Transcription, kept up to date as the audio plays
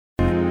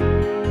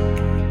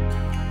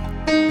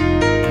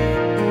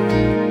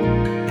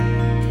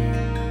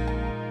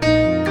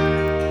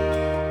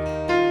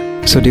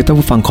สวัสดีท่าน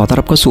ผู้ฟังขอต้อน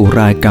รับเข้าสู่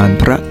รายการ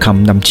พระค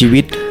ำนำชี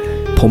วิต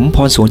ผมพ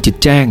รสวนจิต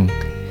แจ้ง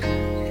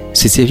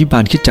ศิษยาภิบา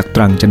ลคริสตจักรต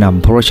รังจะน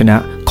ำพระวจนะ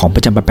ของพร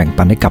ะเจ้ามาแบ่ง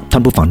ปันให้กับท่า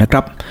นผู้ฟังนะค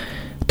รับ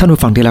ท่านผู้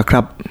ฟังที่รักค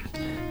รับ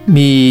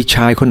มีช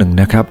ายคนหนึ่ง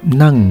นะครับ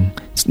นั่ง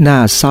หน้า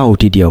เศร้า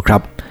ทีเดียวครั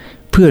บ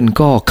เพื่อน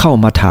ก็เข้า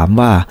มาถาม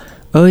ว่า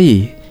เอ้ย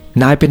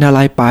นายเป็นอะไร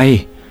ไป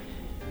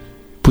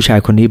ผู้ชาย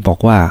คนนี้บอก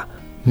ว่า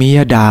เมีย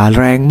ด่า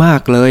แรงมา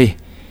กเลย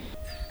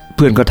เ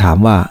พื่อนก็ถาม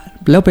ว่า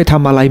แล้วไปท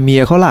ำอะไรเมี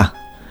ยเขาล่ะ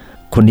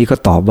คนนี้ก็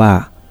ตอบว่า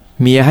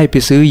เมียให้ไป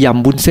ซื้อย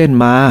ำวุ้นเส้น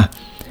มา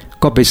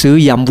ก็ไปซื้อ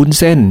ยำวุ้น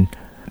เส้น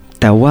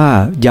แต่ว่า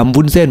ยำ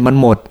วุ้นเส้นมัน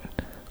หมด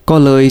ก็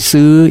เลย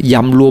ซื้อย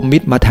ำรวมมิ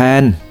ตรมาแท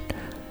น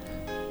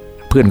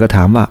เพื่อนก็ถ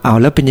ามว่าเอา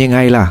แล้วเป็นยังไง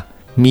ล่ะ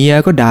เมีย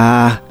ก็ด่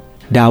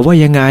าว่า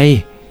ยังไง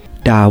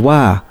ด่าว่า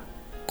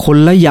คน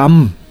ละย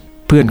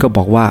ำเพื่อนก็บ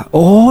อกว่าโ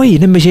อ้ย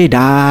นั่นไม่ใช่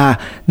ด่า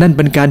นั่นเ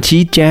ป็นการ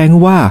ชี้แจง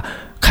ว่า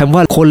คำว่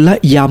าคนละ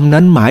ยำ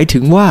นั้นหมายถึ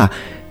งว่า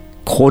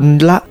คน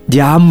ละ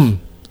ยำ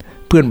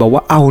เพื่อนบอกว่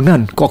าเอานั่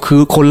นก็คื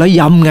อคนละ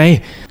ยำไง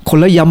คน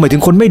ละยำหมายถึ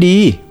งคนไม่ดี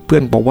เพื่อ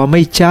นบอกว่าไ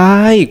ม่ใช่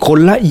คน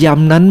ละย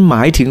ำนั้นหม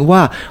ายถึงว่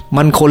า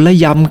มันคนละ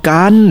ยำ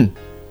กัน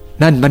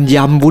นั่นมันย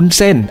ำวุ้นเ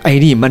ส้นไอ้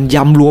นี่มันย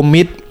ำรวม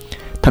มิตร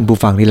ท่านผู้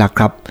ฟังนี่ล่ะค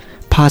รับ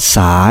ภาษ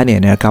าเนี่ย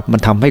นะครับมั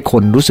นทำให้ค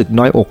นรู้สึก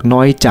น้อยอกน้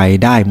อยใจ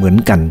ได้เหมือน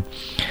กัน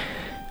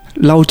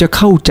เราจะเ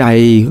ข้าใจ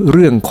เ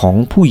รื่องของ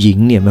ผู้หญิง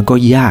เนี่ยมันก็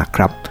ยากค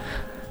รับ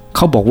เข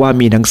าบอกว่า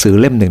มีหนังสือ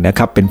เล่มหนึ่งนะค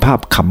รับเป็นภาพ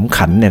ขำ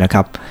ขันเนี่ยนะค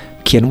รับ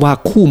เขียนว่า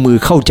คู่มือ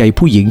เข้าใจ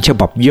ผู้หญิงฉ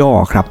บับย่อ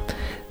ครับ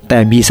แต่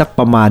มีสักป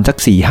ระมาณสัก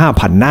 4-5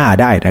 พันหน้า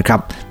ได้นะครับ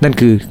นั่น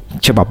คือ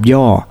ฉบับ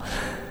ย่อ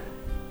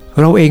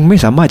เราเองไม่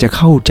สามารถจะ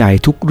เข้าใจ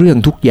ทุกเรื่อง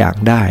ทุกอย่าง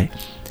ได้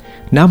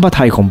น้ำพระ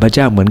ทัยของพระเ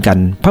จ้าเหมือนกัน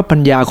พระปัญ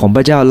ญาของพ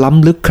ระเจ้าล้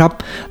ำลึกครับ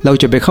เรา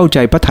จะไปเข้าใจ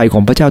พระทัยข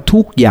องพระเจ้าทุ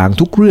กอย่าง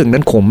ทุกเรื่องนั้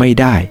นคงไม่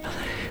ได้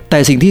แ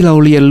ต่สิ่งที่เรา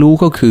เรียนรู้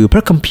ก็คือพร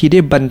ะคัมภีร์ไ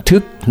ด้บันทึ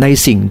กใน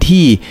สิ่ง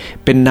ที่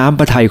เป็นน้ำ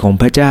พระทัยของ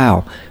พระเจ้า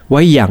ไ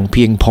ว้อย่างเ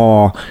พียงพอ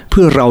เ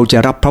พื่อเราจะ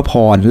รับพระพ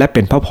รและเ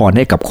ป็นพระพรใ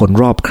ห้กับคน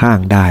รอบข้าง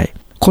ได้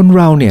คนเ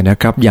ราเนี่ยนะ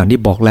ครับอย่างที่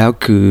บอกแล้ว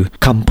คือ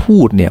คำพู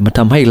ดเนี่ยมันท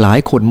ำให้หลาย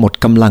คนหมด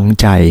กำลัง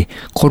ใจ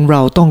คนเร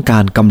าต้องกา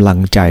รกำลัง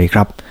ใจค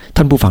รับท่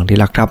านผู้ฟังที่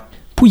รักครับ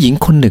ผู้หญิง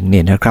คนหนึ่งเ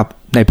นี่ยนะครับ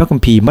ในพระคัม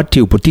ภีร์มัท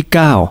ธิวบทที่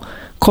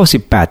9ข้อ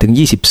18ถึง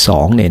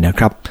22เนี่ยนะ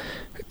ครับ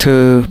เธ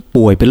อ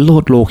ป่วยเป็น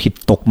โรคหิต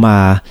ตกมา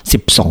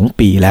12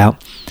ปีแล้ว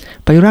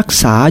ไปรัก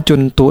ษาจน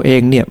ตัวเอ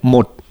งเนี่ยหม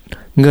ด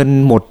เงิน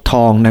หมดท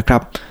องนะครั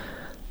บ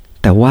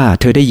แต่ว่า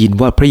เธอได้ยิน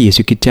ว่าพระเย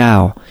ซูคริสต์เจ้า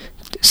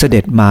เสด็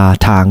จมา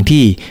ทาง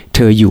ที่เธ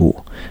ออยู่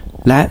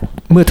และ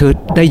เมื่อเธอ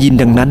ได้ยิน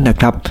ดังนั้นนะ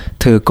ครับ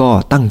เธอก็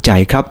ตั้งใจ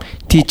ครับ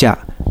ที่จะ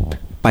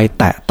ไป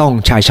แตะต้อง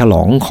ชายฉล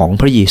องของ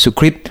พระเยซู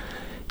คริสต์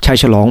ชาย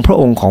ฉลองพระ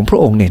องค์ของพระ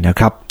องค์เนี่ยนะ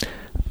ครับ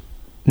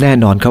แน่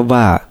นอนครับ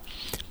ว่า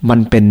มัน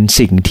เป็น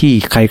สิ่งที่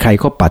ใคร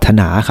ๆก็ปรารถ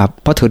นาครับ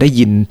เพราะเธอได้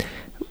ยิน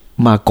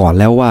มาก่อน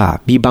แล้วว่า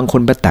มีบางค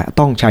นไปแตะ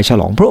ต้องชายฉ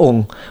ลองพระอง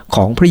ค์ข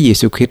องพระเย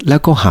ซูคริสต์แล้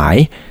วก็หาย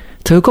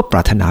เธอก็ปร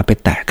ารถนาไป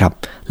แตะครับ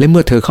และเ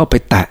มื่อเธอเข้าไป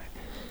แตะ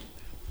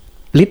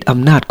ฤทธิ์อ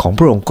ำนาจของ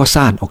พระองค์ก็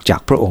ซ่านออกจา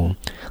กพระองค์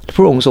พ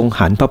ระองค์ทรง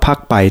หันพระพัก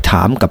ไปถ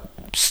ามกับ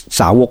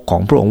สาวกขอ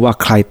งพระองค์ว่า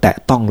ใครแตะ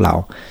ต้องเรา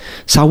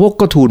สาวก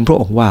ก็ทูลพระ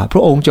องค์ว่าพร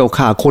ะองค์เจ้า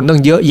ข้าคนตั้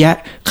งเยอะแยะ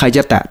ใครจ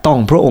ะแตะต้อง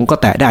พระองค์ก็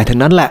แตะได้ทั้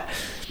งนั้นแหละ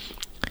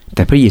แ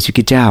ต่พระเยซูค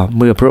ริสต์เจ้าเ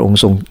มื่อพระองค์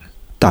ทรง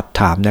ตรัส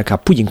ถามนะครับ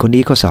ผู้หญิงคน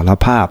นี้ก็สาร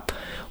ภาพ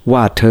ว่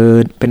าเธอ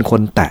เป็นค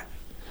นแตะ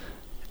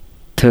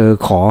เธอ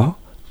ขอ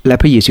และ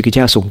พระเยซูคริสต์เ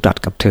จ้าทรงตรัส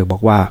กับเธอบอ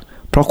กว่า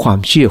เพราะความ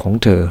เชื่อของ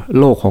เธอ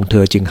โลกของเธ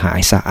อจึงหา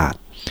ยสะอาด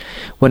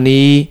วัน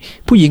นี้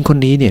ผู้หญิงคน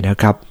นี้เนี่ยนะ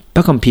ครับพ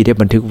ระคัมภีร์ได้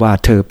บันทึกว่า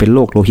เธอเป็นโร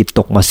คโลหิต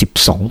ตกมา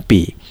12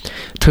ปี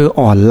เธอ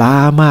อ่อนล้า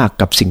มาก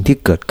กับสิ่งที่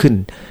เกิดขึ้น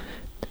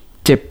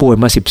เจ็บป่วย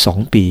มา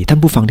12ปีท่าน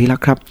ผู้ฟังที่รั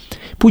กครับ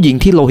ผู้หญิง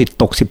ที่โลหิต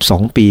ตก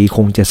12ปีค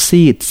งจะ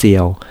ซีดเซี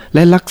ยวแล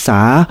ะรักษา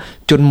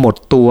จนหมด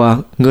ตัว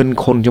เงิน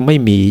คนจะไม่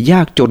มีย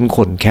ากจนข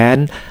นแค้น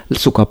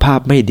สุขภาพ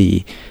ไม่ดี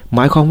หม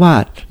ายความว่า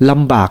ล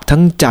ำบากทั้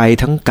งใจ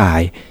ทั้งกา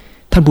ย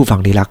ท่านผู้ฟัง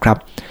ที่รักครับ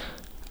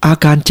อา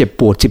การเจ็บ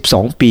ปวด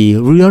12ปี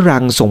เรื้อรั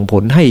งส่งผ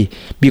ลให้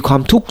มีควา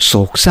มทุกข์โศ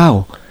กเศร้า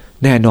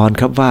แน่นอน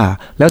ครับว่า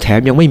แล้วแถม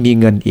ยังไม่มี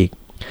เงินอีก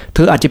เธ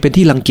ออาจจะเป็น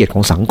ที่รังเกียจข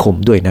องสังคม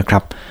ด้วยนะครั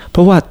บเพร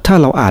าะว่าถ้า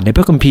เราอ่านในพ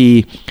ระคัมภีร์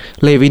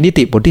เลวีนิ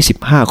ติบทที่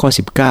15ข้อ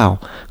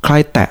19ใคร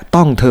แตะ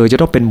ต้องเธอจะ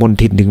ต้องเป็นมล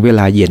ทินถึงเว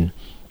ลาเย็น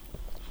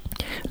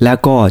แล้ว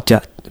ก็จะ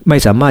ไม่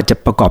สามารถจะ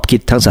ประกอบกิ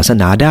จทางศาส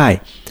นาได้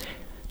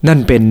นั่น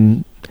เป็น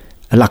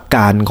หลักก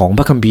ารของพ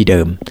ระคัมภีร์เดิ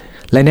ม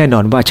และแน่นอ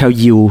นว่าชาว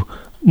ยิว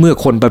เมื่อ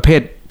คนประเภ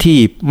ทที่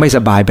ไม่ส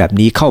บายแบบ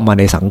นี้เข้ามา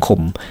ในสังคม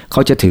เข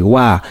าจะถือ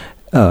ว่า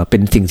เป็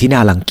นสิ่งที่น่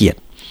ารังเกียจ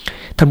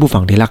ท่านผู้ฟั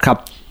งที่รักครับ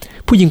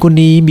ผู้หญิงคน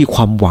นี้มีค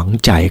วามหวัง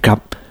ใจครับ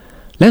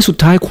และสุด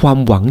ท้ายความ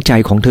หวังใจ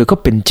ของเธอก็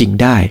เป็นจริง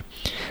ได้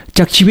จ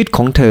ากชีวิตข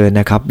องเธอ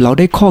นะครับเรา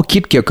ได้ข้อคิ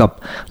ดเกี่ยวกับ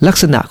ลัก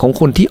ษณะของ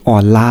คนที่อ่อ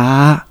นล้า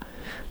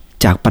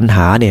จากปัญห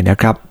าเนี่ยนะ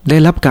ครับได้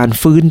รับการ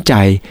ฟื้นใจ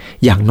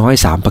อย่างน้อย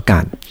3ประกา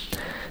ร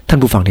ท่าน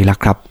ผู้ฟังที่รัก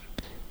ครับ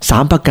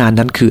3ประการ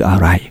นั้นคืออะ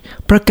ไร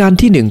ประการ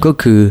ที่1ก็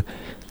คือ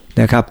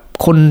นะครับ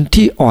คน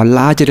ที่อ่อน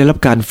ล้าจะได้รับ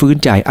การฟื้น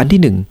ใจอัน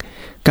ที่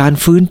1 การ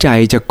ฟื้นใจ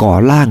จะก่อ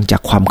ร่างจา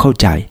กความเข้า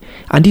ใจ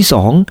อันที่ส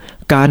อง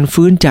การ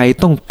ฟื้นใจ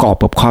ต้องกอบ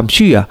กับความเ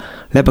ชื่อ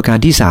และประการ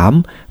ที่สาม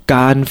ก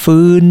าร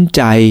ฟื้นใ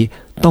จ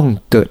ต้อง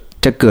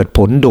จะเกิดผ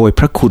ลโดย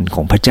พระคุณข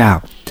องพระเจ้า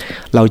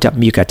เราจะ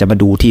มีโอกาสจะมา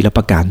ดูทีละป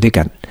ระการด้วย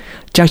กัน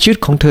จากชีวิต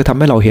ของเธอทำใ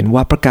ห้เราเห็น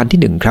ว่าประการที่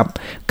หนึ่งครับ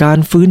การ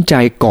ฟื้นใจ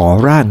ก่อ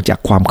ร่างจาก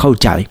ความเข้า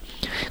ใจ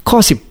ข้อ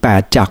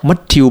18จากมัท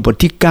ธิวบท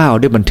ที่9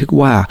ได้บันทึก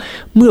ว่า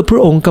เมื่อพร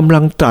ะองค์กำลั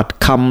งตรัส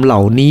คำเหล่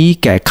านี้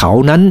แก่เขา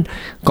นั้น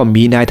ก็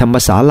มีนายธรรม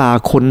ศาลา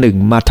คนหนึ่ง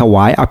มาถว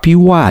ายอภิ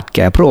วาทแ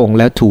ก่พระองค์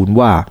และทูล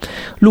ว่า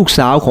ลูกส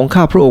าวของ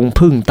ข้าพระองค์เ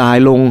พิ่งตาย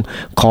ลง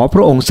ขอพร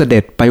ะองค์เสด็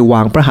จไปว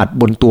างพระหัตถ์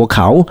บนตัวเข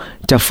า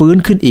จะฟื้น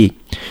ขึ้นอีก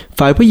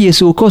ฝ่ายพระเย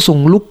ซูก็ทรง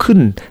ลุกขึ้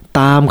น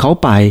ตามเขา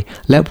ไป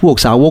และพวก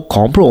สาวกข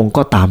องพระองค์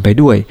ก็ตามไป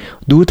ด้วย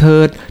ดูเถิ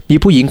ดมี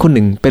ผู้หญิงคนห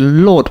นึ่งเป็น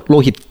โล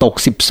หิตตก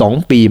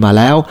12ปีมา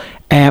แล้ว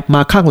แอบม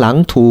าข้างหลัง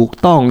ถูก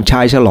ต้องช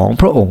ายฉลอง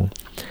พระองค์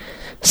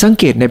สัง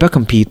เกตในพระ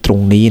คัมภีร์ตรง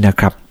นี้นะ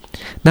ครับ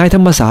นายธร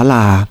รมศาล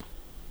า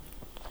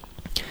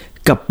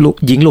กับ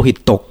หญิงโลหิต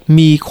ตก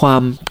มีควา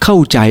มเข้า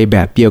ใจแบ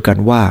บเดียวกัน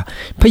ว่า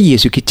พระเย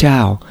ซูคริสต์เจ้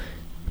า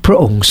พระ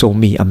องค์ทรง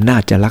มีอำนา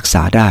จจะรักษ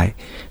าได้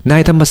นา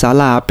ยธรรมศา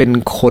ลาเป็น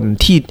คน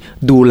ที่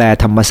ดูแล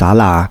ธรรมศา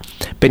ลา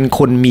เป็นค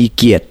นมี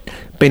เกียรติ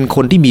เป็นค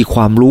นที่มีคว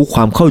ามรู้คว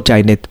ามเข้าใจ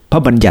ในพร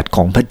ะบัญญัติข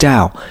องพระเจ้า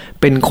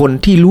เป็นคน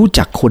ที่รู้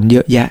จักคนเย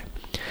อะแยะ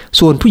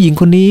ส่วนผู้หญิง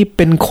คนนี้เ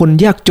ป็นคน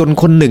ยากจน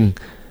คนหนึ่ง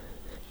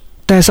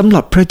แต่สำห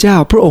รับพระเจ้า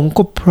พระองค์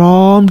ก็พร้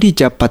อมที่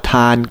จะประท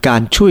านกา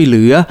รช่วยเห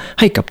ลือ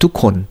ให้กับทุก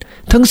คน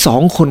ทั้งสอ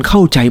งคนเข้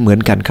าใจเหมือน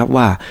กันครับ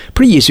ว่าพ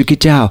ระเยซูคริส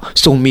ต์เจ้า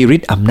ทรงมีฤ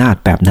ทธิ์อำนาจ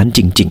แบบนั้นจ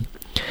ริง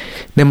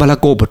ๆในมาระ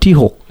โกบทที่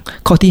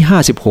6ข้อที่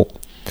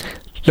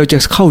56เราจะ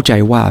เข้าใจ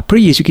ว่าพระ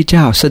เยซูคริสต์เ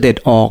จ้าเสด็จ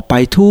ออกไป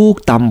ทุก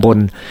ตำบล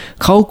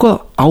เขาก็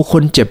เอาค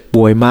นเจ็บ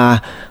ป่วยมา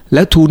แ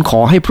ล้วทูลขอ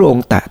ให้พระอง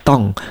ค์แตะต้อ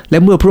งและ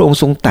เมื่อพระองค์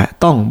ทรงแตะ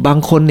ต้องบาง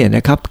คนเนี่ยน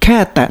ะครับแค่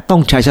แตะต้อ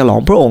งชายฉลอง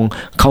พระองค์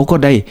เขาก็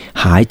ได้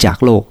หายจาก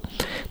โรค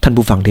ท่าน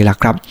ผู้ฟังที่รัก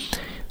ครับ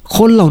ค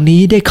นเหล่า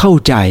นี้ได้เข้า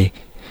ใจ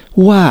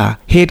ว่า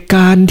เหตุก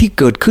ารณ์ที่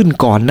เกิดขึ้น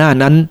ก่อนหน้า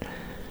นั้น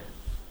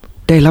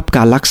ได้รับก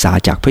ารรักษา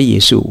จากพระเย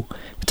ซู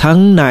ทั้ง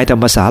นายธร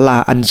รมศาลา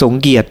อันทรง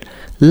เกียรติ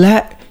และ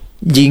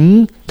หญิง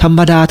ธรรม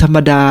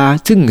ดา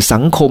ซึ่งสั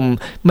งคม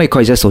ไม่ค่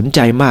อยจะสนใจ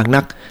มาก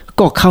นัก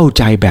ก็เข้าใ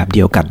จแบบเ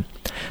ดียวกัน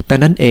แต่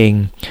นั้นเอง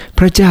พ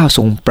ระเจ้าท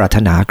รงปรารถ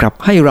นาครับ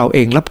ให้เราเอ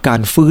งรับกา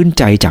รฟื้น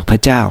ใจจากพระ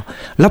เจ้า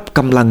รับก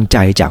ำลังใจ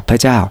จากพระ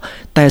เจ้า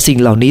แต่สิ่ง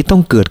เหล่านี้ต้อ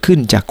งเกิดขึ้น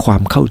จากควา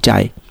มเข้าใจ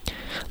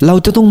เรา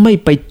จะต้องไม่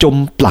ไปจม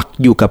ปลัก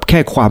อยู่กับแค่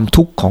ความ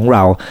ทุกข์ของเร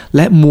าแ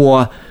ละ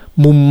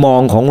มุมมอ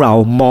งของเรา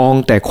มอง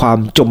แต่ความ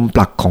จมป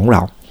ลักของเร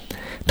า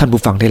ท่าน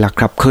ผู้ฟังที่รัก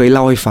ครับเคยเ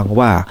ล่าให้ฟัง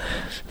ว่า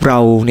เรา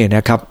เนี่ยน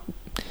ะครับ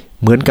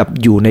เหมือนกับ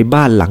อยู่ใน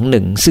บ้านหลังห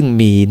นึ่งซึ่ง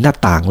มีหน้า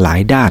ต่างหลา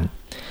ยด้าน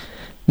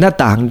หน้า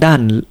ต่างด้าน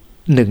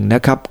หนึ่งน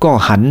ะครับก็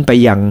หันไป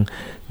ยัง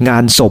งา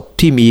นศพ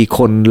ที่มีค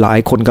นหลาย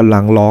คนกำลั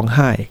งร้องไ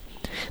ห้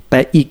แต่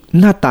อีก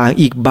หน้าต่าง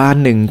อีกบาน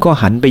หนึ่งก็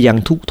หันไปยัง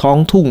ทุกท้อง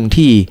ทุ่ง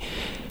ที่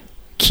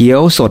เขีย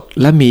วสด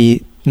และมี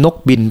นก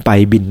บินไป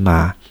บินมา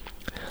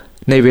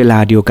ในเวลา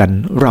เดียวกัน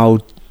เรา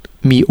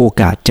มีโอ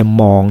กาสจะ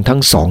มองทั้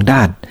งสองด้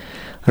าน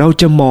เรา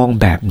จะมอง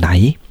แบบไหน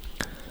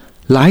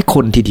หลายค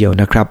นทีเดียว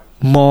นะครับ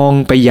มอง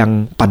ไปยัง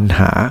ปัญห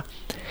า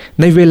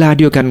ในเวลา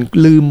เดียวกัน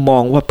ลืมมอ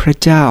งว่าพระ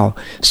เจ้า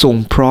ทรง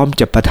พร้อม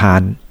จะประทาน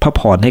พระ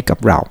พรให้กับ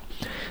เรา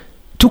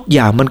ทุกอ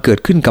ย่างมันเกิด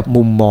ขึ้นกับ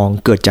มุมมอง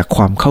เกิดจากค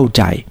วามเข้าใ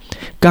จ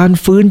การ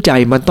ฟื้นใจ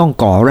มันต้อง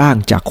ก่อร่าง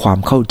จากความ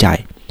เข้าใจ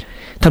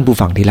ท่านผู้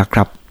ฟังที่รักค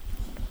รับ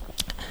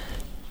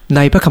ใน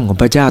พระคำของ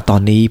พระเจ้าตอ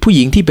นนี้ผู้ห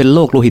ญิงที่เป็นโร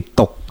คโลหิต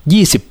ตก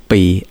20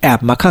 ปีแอบ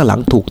มาข้างหลั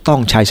งถูกต้อง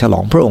ชายฉลอ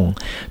งพระองค์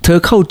เธอ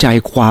เข้าใจ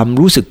ความ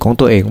รู้สึกของ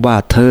ตัวเองว่า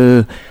เธอ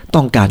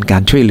ต้องการกา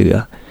รช่วยเหลือ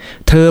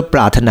เธอป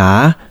รารถนา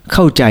เ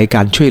ข้าใจก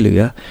ารช่วยเหลือ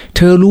เ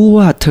ธอรู้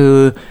ว่าเธอ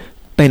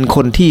เป็นค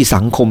นที่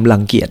สังคมรั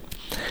งเกียจ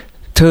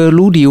เธอ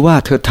รู้ดีว่า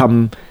เธอท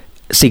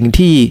ำสิ่ง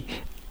ที่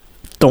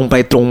ตรงไป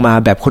ตรงมา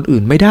แบบคน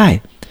อื่นไม่ได้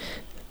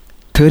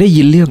เธอได้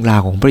ยินเรื่องรา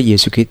วของพระเย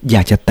ซูคริสต์อย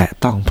ากจะแตะ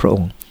ต้องพระอ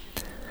งค์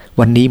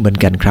วันนี้เหมือน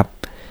กันครับ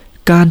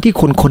การที่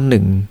คนคนห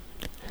นึ่ง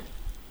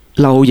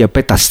เราอย่าไป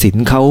ตัดสิน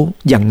เขา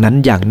อย่างนั้น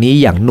อย่างนี้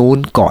อย่างนู้น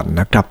ก่อน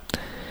นะครับ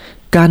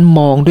การม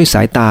องด้วยส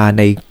ายตาใ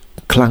น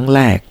ครั้งแ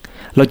รก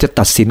เราจะ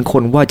ตัดสินค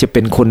นว่าจะเ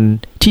ป็นคน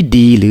ที่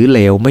ดีหรือเล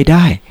วไม่ไ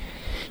ด้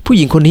ผู้ห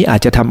ญิงคนนี้อา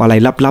จจะทำอะไร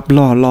ลับ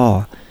ๆล่อ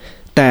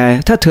ๆแต่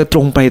ถ้าเธอตร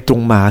งไปตร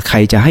งมาใคร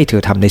จะให้เธ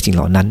อทำในสิ่งเ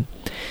หล่านั้น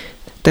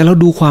แต่เรา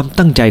ดูความ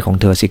ตั้งใจของ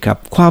เธอสิครับ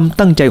ความ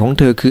ตั้งใจของ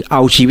เธอคือเอ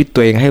าชีวิตตั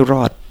วเองให้ร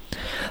อด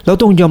เรา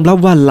ต้องยอมรับ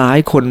ว่าหลาย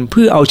คนเ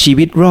พื่อเอาชี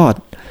วิตรอด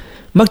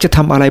มักจะท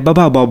ำอะไร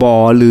บ้าๆบอ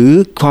ๆหรือ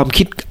ความ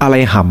คิดอะไร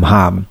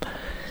ห่าม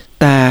ๆ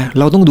แต่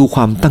เราต้องดูค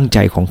วามตั้งใจ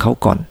ของเขา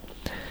ก่อน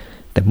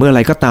แต่เมื่อไร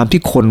ก็ตาม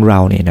ที่คนเรา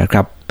เนี่ยนะค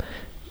รับ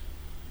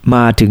ม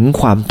าถึง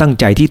ความตั้ง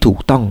ใจที่ถูก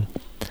ต้อง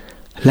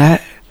และ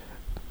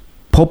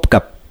พบกั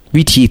บ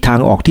วิธีทาง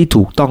ออกที่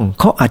ถูกต้อง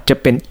เขาอาจจะ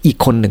เป็นอีก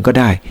คนหนึ่งก็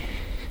ได้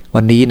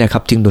วันนี้นะครั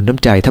บจึงหนุนน้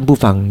ำใจท่านผู้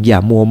ฟังอย่า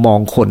มัวมอง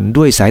คน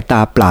ด้วยสายตา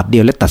ปราดเดี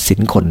ยวและตัดสิน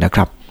คนนะค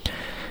รับ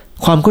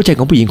ความเข้าใจข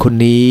องผู้หญิงคน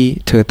นี้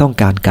เธอต้อง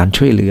การการ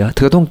ช่วยเหลือเ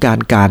ธอต้องการ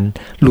การ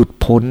หลุด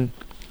พ้น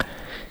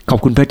ขอ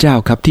บคุณพระเจ้า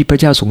ครับที่พระ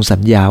เจ้าทรงสั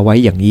ญญาไว้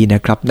อย่างนี้น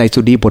ะครับในส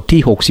ดุดีบท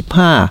ที่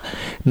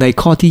65ใน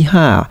ข้อที่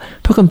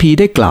5พระคัมภีร์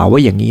ได้กล่าวไว้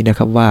อย่างนี้นะค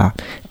รับว่า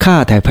ข้า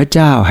แต่พระเ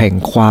จ้าแห่ง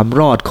ความ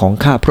รอดของ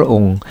ข้าพระอ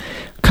งค์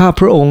ข้า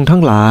พระองค์ทั้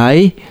งหลาย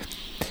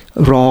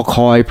รอค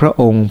อยพระ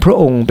องค์พระ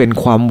องค์เป็น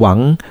ความหวัง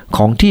ข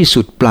องที่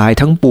สุดปลาย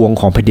ทั้งปวง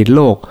ของแผ่นดินโ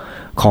ลก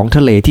ของท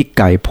ะเลที่ไ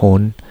กลโพ้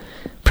น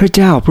พระเ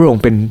จ้าพระอง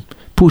ค์เป็น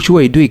ผู้ช่ว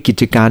ยด้วยกิ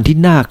จการที่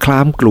น่าคล้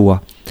ามกลัว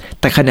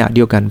แต่ขณะเ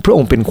ดียวกันพระอ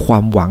งค์เป็นควา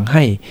มหวังใ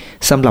ห้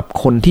สำหรับ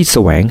คนที่แส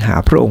วงหา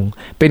พระองค์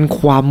เป็น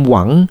ความห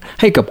วัง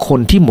ให้กับคน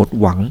ที่หมด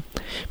หวัง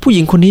ผู้ห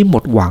ญิงคนนี้หม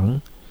ดหวัง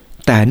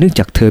แต่เนื่อง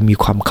จากเธอมี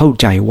ความเข้า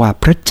ใจว่า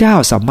พระเจ้า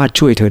สามารถ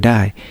ช่วยเธอได้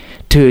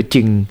เธอ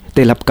จึงไ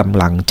ด้รับก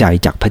ำลังใจ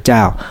จากพระเจ้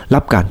ารั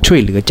บการช่ว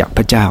ยเหลือจากพ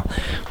ระเจ้า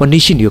วัน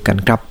นี้เช่นเดียวกัน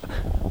ครับ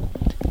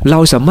เรา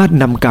สามารถ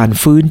นำการ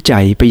ฟื้นใจ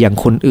ไปยัง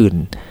คนอื่น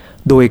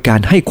โดยกา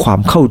รให้ความ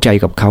เข้าใจ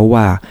กับเขา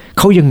ว่าเ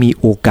ขายังมี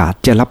โอกาส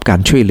จะรับการ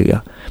ช่วยเหลือ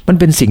มัน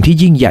เป็นสิ่งที่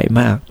ยิ่งใหญ่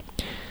มาก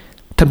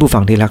ท่านผู้ฟั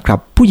งที่รักครับ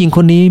ผู้หญิงค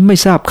นนี้ไม่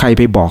ทราบใครไ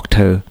ปบอกเธ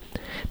อ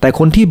แต่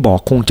คนที่บอก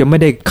คงจะไม่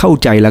ได้เข้า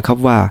ใจแล้วครับ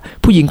ว่า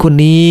ผู้หญิงคน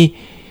นี้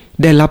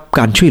ได้รับก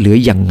ารช่วยเหลือ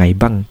อย่างไง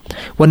บ้าง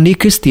วันนี้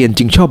คริสเตียน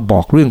จึงชอบบ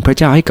อกเรื่องพระ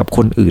เจ้าให้กับค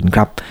นอื่นค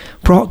รับ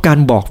เพราะการ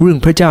บอกเรื่อง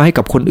พระเจ้าให้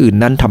กับคนอื่น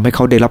นั้นทำให้เข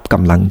าได้รับก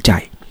ำลังใจ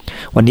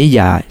วันนี้อ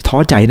ย่าท้อ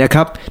ใจนะค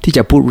รับที่จ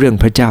ะพูดเรื่อง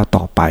พระเจ้า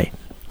ต่อไป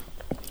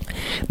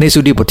ในส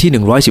ดุดีบทที่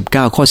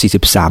119ข้อ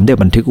43ได้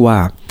บันทึกว่า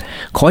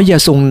ขออย่า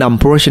ทรงนำ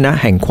พระวจนะ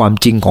แห่งความ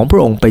จริงของพร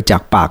ะองค์ไปจา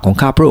กปากของ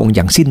ข้าพระองค์อ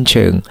ย่างสิ้นเ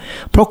ชิง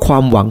เพราะควา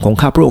มหวังของ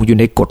ข้าพระองค์อยู่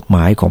ในกฎหม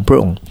ายของพระ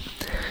องค์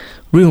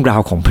เรื่องรา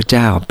วของพระเ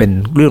จ้าเป็น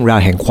เรื่องราว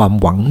แห่งความ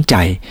หวังใจ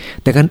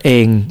ดังนั้นเอ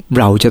ง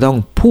เราจะต้อง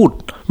พูด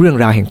เรื่อง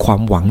ราวแห่งควา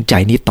มหวังใจ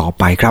นี้ต่อ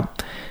ไปครับ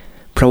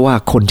เพราะว่า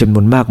คนจำน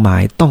วนมากมา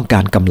ยต้องกา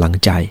รกำลัง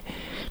ใจ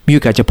มีโอ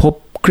กาสจะพบ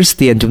คริสเ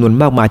ตียนจำนวน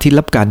มากมายที่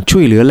รับการช่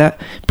วยเหลือและ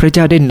พระเ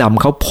จ้าได้น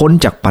ำเขาพ้น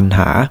จากปัญ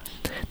หา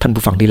ท่าน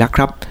ผู้ฟังที่รักค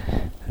รับ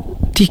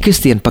ที่คริส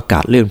เตียนประกา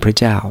ศเรื่องพระ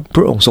เจ้าพ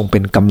ระองค์ทรงเป็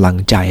นกำลัง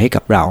ใจให้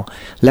กับเรา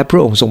และพร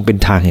ะองค์ทรงเป็น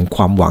ทางแห่งค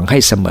วามหวังให้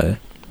เสมอ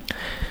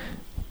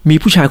มี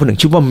ผู้ชายคนหนึ่ง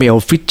ชื่อว่าเมล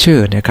ฟิชเชอ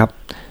ร์นะครับ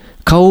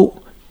เขา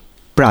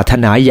ปรารถ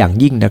นาอย่าง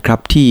ยิ่งนะครับ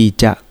ที่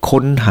จะ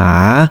ค้นหา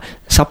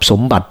ทรัพย์ส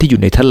มบัติที่อ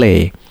ยู่ในทะเล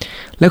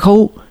แล้วเขา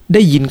ไ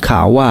ด้ยินข่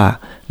าวว่า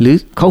หรือ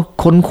เขา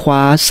ค้นคว้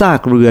าซา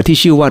กเรือที่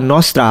ชื่อว่านอ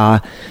สตรา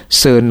เ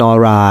ซอร์นอ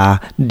รา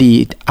ดี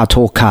อาโท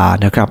คา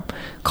นะครับ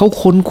เขา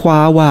ค้นคว้า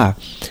ว่า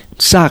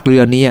ซากเรื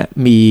อนี้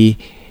มี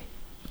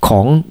ขอ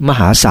งม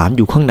หาศาลอ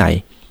ยู่ข้างใน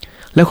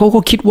แล้วเขาก็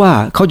คิดว่า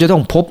เขาจะต้อ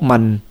งพบมั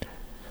น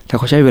แต่เ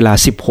ขาใช้เวลา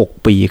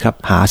16ปีครับ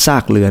หาซา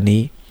กเรือ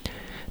นี้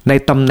ใน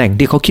ตำแหน่ง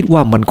ที่เขาคิดว่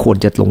ามันควร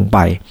จะลงไป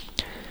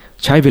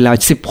ใช้เวลา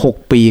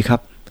16ปีครั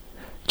บ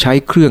ใช้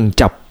เครื่อง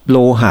จับโล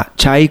หะ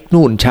ใช้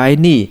นู่นใช้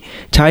นี่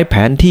ใช้แผ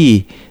นที่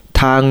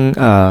ทาง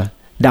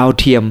ดาว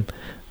เทียม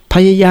พ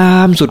ยายา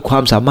มสุดควา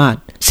มสามารถ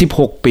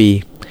16ปี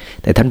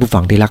แต่ท่านผู้ฟั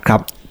งที่รักครั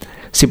บ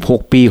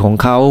16ปีของ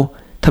เขา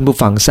ท่านผู้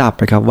ฟังทราบไห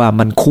มครับว่า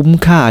มันคุ้ม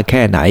ค่าแ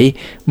ค่ไหน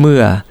เมื่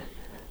อ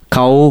เข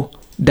า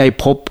ได้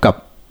พบกับ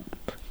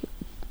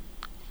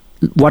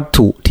วัต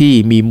ถุที่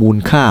มีมูล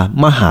ค่า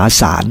มหา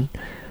ศาล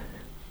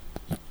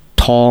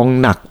ทอง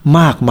หนักม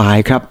ากมาย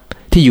ครับ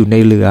ที่อยู่ใน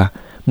เรือ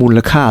มูล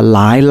ค่าหล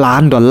ายล้า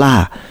นดอลลา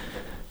ร์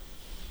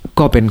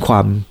ก็เป็นคว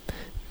าม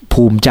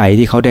ภูมิใจ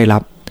ที่เขาได้รั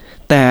บ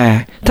แต่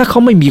ถ้าเขา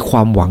ไม่มีคว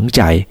ามหวังใ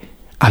จ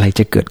อะไร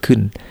จะเกิดขึ้น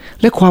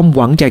และความห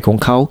วังใจของ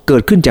เขาเกิ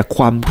ดขึ้นจากค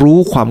วามรู้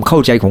ความเข้า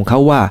ใจของเขา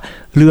ว่า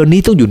เรือนี้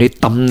ต้องอยู่ใน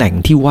ตำแหน่ง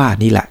ที่ว่า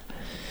นี่แหละ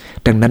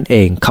ดังนั้นเอ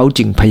งเขา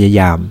จึงพยาย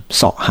ามเ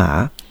สาะหา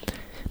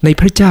ใน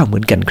พระเจ้าเหมื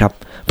อนกันครับ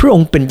พระอง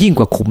ค์เป็นยิ่ง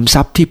กว่าขุมท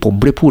รัพย์ที่ผม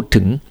ได้พูด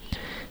ถึง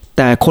แ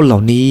ต่คนเหล่า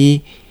นี้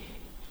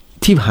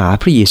ที่หา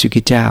พระเยซูค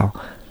ริสต์เจ้า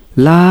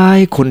หลาย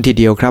คนที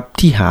เดียวครับ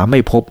ที่หาไม่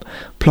พบ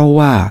เพราะ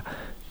ว่า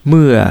เ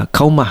มื่อเข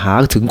ามาหา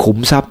ถึงขุม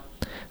ทรัพย์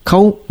เขา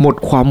หมด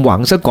ความหวั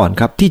งซะก่อน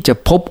ครับที่จะ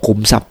พบขุ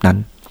มทรัพย์นั้น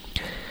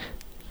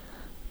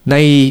ใน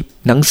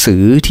หนังสื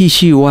อที่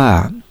ชื่อว่า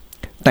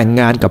แต่ง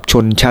งานกับช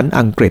นชั้น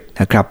อังกฤษ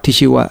นะครับที่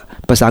ชื่อว่า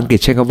ภาษาอังกฤษ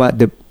ใช้คำว่า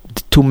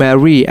To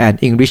Marry an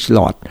English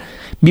Lord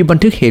มีบัน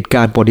ทึกเหตุก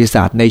ารณ์ประวัติศ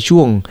าสตร์ในช่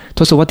วงท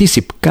ศวรรษที่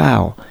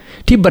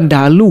19ที่บรรด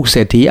าลูกเศร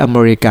ษฐีอเม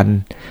ริกัน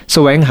แส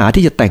วงหา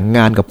ที่จะแต่งง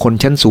านกับคน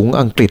ชั้นสูง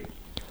อังกฤษ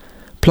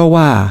เพราะ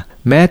ว่า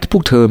แม้พว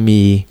กเธอ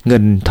มีเงิ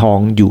นทอง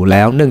อยู่แ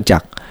ล้วเนื่องจา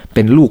กเ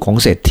ป็นลูกของ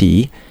เศรษฐี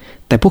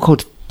แต่พวกเขา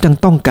ยัง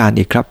ต้องการ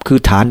อีกครับคือ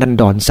ฐานัน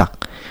ดรศักดิ์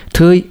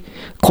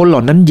คนเหล่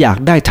านั้นอยาก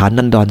ได้ฐา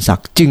นันดรศัก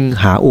ดิ์จึง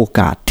หาโอก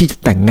าสที่จะ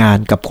แต่งงาน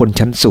กับคน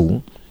ชั้นสูง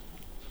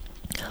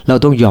เรา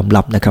ต้องยอม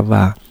รับนะครับ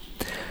ว่า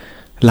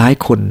หลาย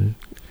คน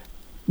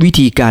วิ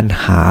ธีการ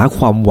หาค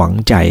วามหวัง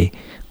ใจ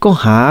ก็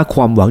หาค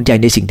วามหวังใจ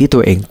ในสิ่งที่ตั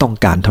วเองต้อง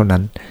การเท่านั้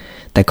น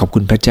แต่ขอบคุ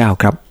ณพระเจ้า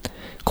ครับ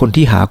คน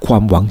ที่หาควา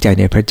มหวังใจ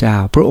ในพระเจ้า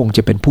พระองค์จ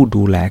ะเป็นผู้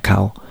ดูแลเขา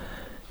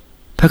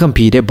พระคัม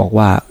ภีร์ได้บอก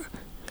ว่า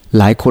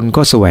หลายคน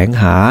ก็แสวง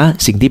หา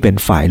สิ่งที่เป็น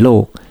ฝ่ายโล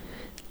ก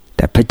แ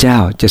ต่พระเจ้า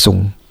จะทรง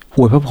อ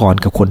วยพระพร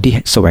กับคนที่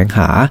แสวงห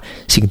า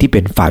สิ่งที่เป็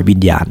นฝ่ายวิ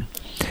ญญาณ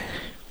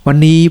วัน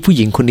นี้ผู้ห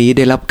ญิงคนนี้ไ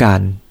ด้รับกา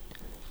ร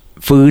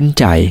ฟื้น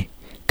ใจ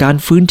การ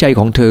ฟื้นใจ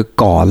ของเธอ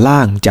ก่อร่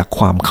างจากค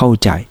วามเข้า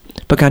ใจ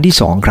ประการที่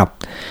2ครับ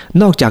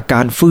นอกจากก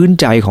ารฟื้น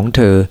ใจของเ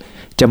ธอ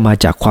จะมา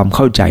จากความเ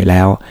ข้าใจแ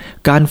ล้ว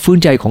การฟื้น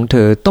ใจของเธ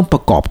อต้องปร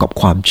ะกอบกับ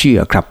ความเชื่อ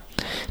ครับ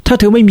ถ้า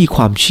เธอไม่มีค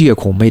วามเชื่อ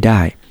คงไม่ไ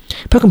ด้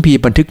พระคัมภีร์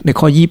บันทึกใน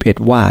ข้อ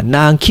21ว่าน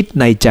างคิด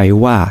ในใจ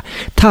ว่า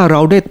ถ้าเร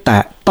าได้แต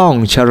ะต้อง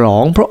ฉลอ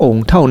งพระอง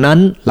ค์เท่านั้น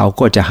เรา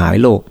ก็จะหาย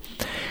โรค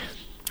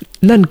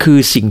นั่นคือ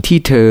สิ่งที่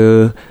เธอ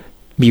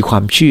มีควา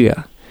มเชื่อ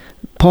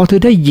พอเธ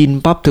อได้ยิน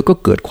ปั๊บเธอก็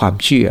เกิดความ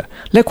เชื่อ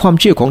และความ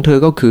เชื่อของเธอ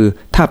ก็คือ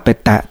ถ้าไป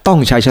แตะต้อง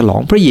ชายฉลอ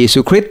งพระเยซู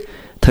คริสต์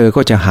เธอ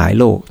ก็จะหาย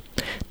โรค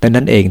แต่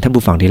นั้นเองท่าน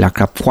ผู้ฟังที่รัก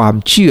ครับความ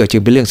เชื่อจึ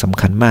งเป็นเรื่องส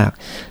ำคัญมาก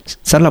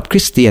สำหรับค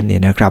ริสเตียนเนี่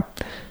ยนะครับ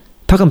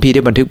พระคัมภีร์ไ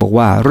ด้บันทึกบอก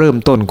ว่าเริ่ม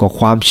ต้นก็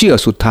ความเชื่อ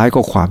สุดท้าย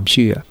ก็ความเ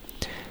ชื่อ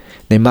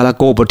ในมาระ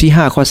โกบทที่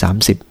5ข้อ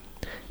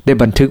30ได้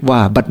บันทึกว่า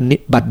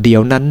บัดเดีย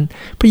วนั้น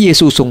พระเย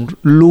ซูทรง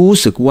รู้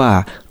สึกว่า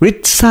ฤท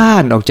ธิ์ซ่า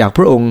นออกจากพ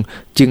ระองค์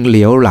จึงเห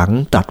ลียวหลัง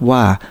ตรัสว่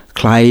าใ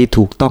คร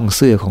ถูกต้องเ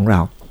สื้อของเรา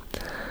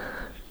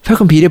พระ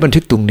คัมภีร์ได้บันทึ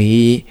กตรง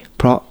นี้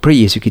เพราะพระ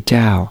เยซูคริสต์เ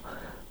จ้า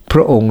พร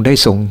ะองค์ได้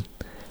ทรง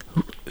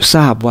ท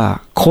ราบว่า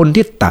คน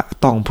ที่แตะ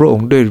ต้องพระอง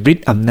ค์ด้วยฤท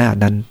ธิ์อำนาจ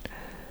นั้น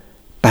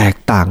แตก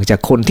ต่างจาก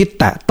คนที่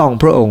แตะต้อง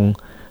พระองค์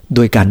โด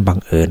ยการบัง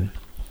เอิญ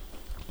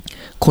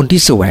คนที่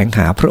แสวงห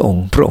าพระอง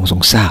ค์พระองค์ทร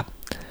งทราบ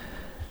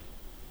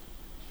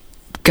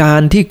กา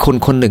รที่คน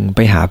คนหนึ่งไป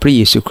หาพระเ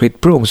ยซูคริสต์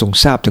พระองค์ทรง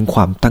ทราบถึงคว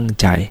ามตั้ง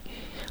ใจ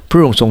พร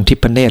ะองค์ทรงทิ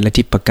พเนตรและ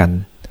ทิพกัน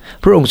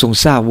พระองค์ทรง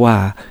ทราบว่า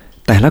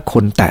แต่ละค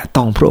นแตะ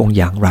ต้องพระองค์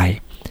อย่างไร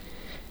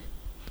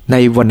ใน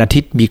วันอาทิ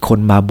ตย์มีคน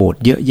มาโบส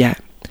ถ์เยอะแยะ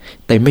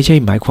แต่ไม่ใช่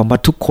หมายความว่า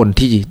ทุกคน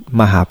ที่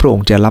มาหาพระอง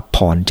ค์จะรับพ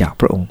รจาก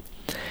พระองค์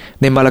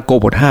ในมาระโก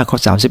บท5ข้อ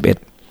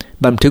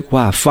31บันทึก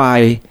ว่าฝ่า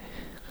ย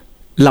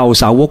เหล่า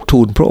สาวก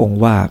ทูลพระองค์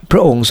ว่าพร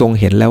ะองค์ทรง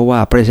เห็นแล้วว่า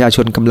ประชาช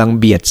นกำลัง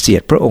เบียดเสีย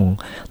ดพระองค์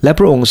และ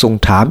พระองค์ทรง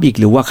ถามอีก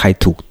หรือว่าใคร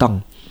ถูกต้อง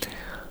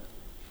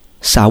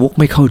สาวก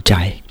ไม่เข้าใจ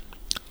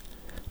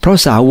เพราะ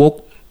สาวก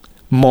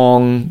มอง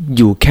อ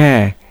ยู่แค่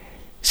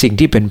สิ่ง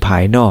ที่เป็นภา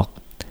ยนอก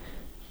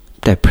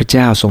แต่พระเ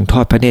จ้าทรงทอ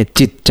ดพระเนตร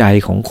จิตใจ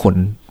ของ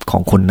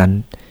คนนั้น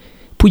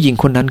ผู้หญิง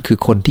คนนั้นคือ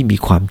คนที่มี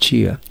ความเ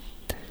ชื่อ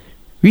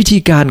วิธี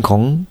การขอ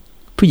ง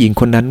ผู้หญิง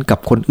คนนั้นกับ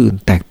คนอื่น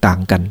แตกต่าง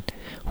กัน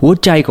หัว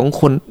ใจของ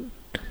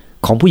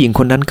ผู้หญิง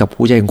คนนั้นกับ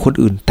หัวใจของคน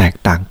อื่นแตก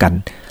ต่างกัน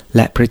แล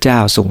ะพระเจ้า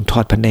ทรงทอ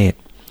ดพระเนตร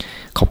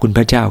ขอบคุณพ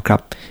ระเจ้าครั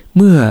บเ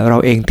มื่อเรา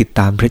เองติด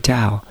ตามพระเจ้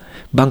า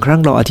บางครั้ง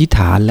เราอธิษฐ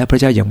านและพระ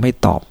เจ้ายังไม่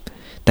ตอบ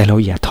แต่เรา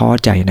อย่าท้อ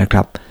ใจนะค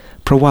รับ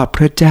เพราะว่าพ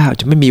ระเจ้า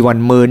จะไม่มีวัน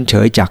เมินเฉ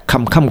ยจากค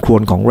ำครว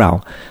ญของเรา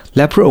แ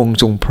ละพระองค์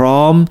ทรงพร้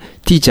อม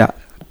ที่จะ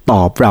ต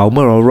อบเราเ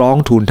มื่อเราร้อง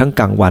ทูลทั้ง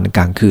กลางวันก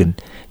ลางคืน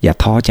อย่า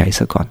ท้อใจซ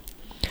ะก่อน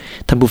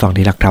ท่านผู้ฟัง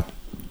ที่รักครับ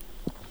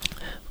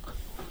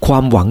ควา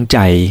มหวังใจ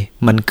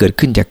มันเกิด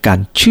ขึ้นจากการ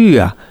เชื่อ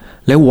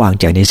และวาง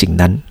ใจในสิ่ง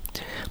นั้น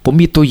ผม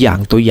มีตัวอย่าง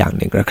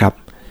หนึ่งนะครับ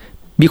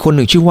มีคนห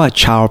นึ่งชื่อว่า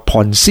ชาร์ลส์พ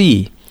อนซี่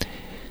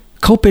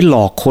เขาไปหล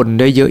อกคน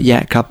ได้เยอะแย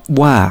ะครับ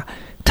ว่า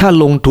ถ้า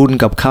ลงทุน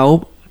กับเขา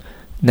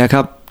นะค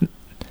รับ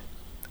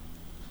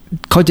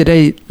เขาจะได้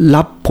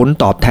รับผล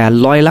ตอบแทน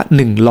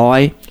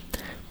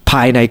100%ภ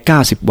ายใน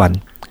90วัน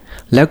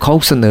แล้วเขา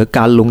เสนอก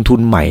ารลงทุน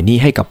ใหม่นี้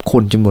ให้กับค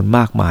นจำนวนม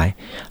ากมาย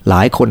หล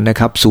ายคนนะ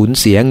ครับสูญ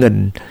เสียเงิน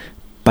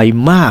ไป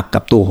มากกั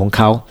บตัวของเ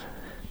ขา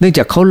เนื่องจ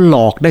ากเขาหล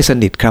อกได้ส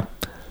นิทครับ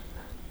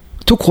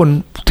ทุกคน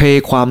เท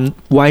ความ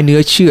ไว้เนื้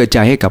อเชื่อใจ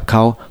ให้กับเข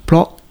าเพร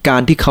าะกา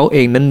รที่เขาเอ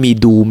งนั้น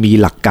มี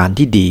หลักการ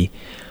ที่ดี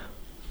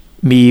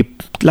มี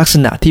ลักษ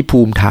ณะที่ภู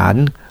มิฐาน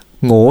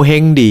โง่เฮ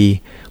งดี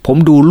ผม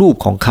ดูรูป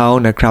ของเขา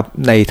นะครับ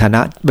ในฐาน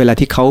ะเวลา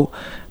ที่เขา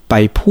ไป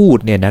พูด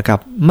เนี่ยนะครับ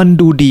มัน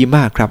ดูดีม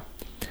ากครับ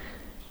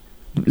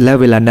และ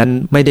เวลานั้น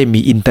ไม่ได้มี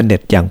อินเทอร์เน็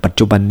ตอย่างปัจ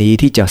จุบันนี้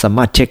ที่จะสาม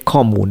ารถเช็คข้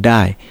อมูลไ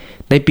ด้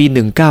ในปี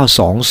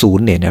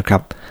1920เนี่ยนะครั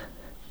บ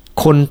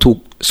คนถูก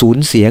สูญ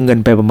เสียเงิน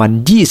ไปประมาณ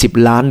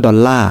$20 ล้าน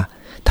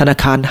ธนา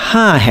คาร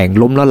5แห่ง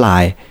ล้มละลา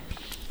ย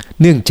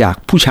เนื่องจาก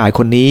ผู้ชายค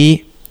นนี้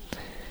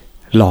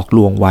หลอกล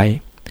วงไว้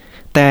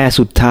แต่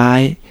สุดท้าย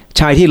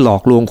ชายที่หลอ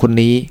กลวงคน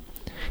นี้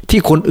ที่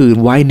คนอื่น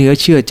ไว้เนื้อ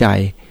เชื่อใจ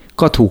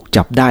ก็ถูก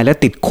จับได้และ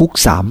ติดคุก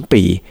3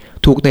 ปี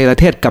ถูกในประ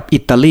เทศกับอิ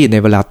ตาลีใน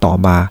เวลาต่อ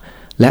มา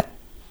และ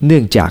เนื่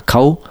องจากเข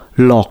า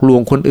หลอกลว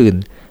งคนอื่น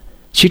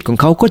ชีวิตของ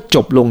เขาก็จ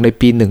บลงใน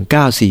ปี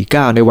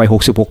1949ในวัย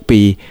66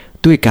 ปี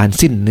ด้วยการ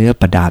สิ้นเนื้อ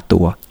ประดา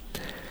ตัว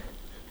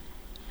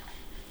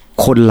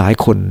คนหลาย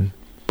คน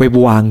ไป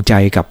วางใจ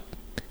กับ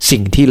สิ่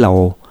งที่เรา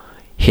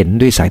เห็น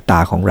ด้วยสายตา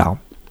ของเรา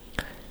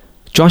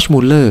จอร์จมู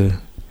ลเลอร์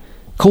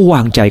เขาว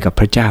างใจกับ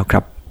พระเจ้าค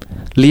รับ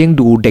เลี้ยง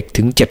ดูเด็ก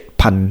ถึง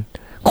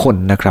 7,000 คน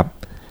นะครับ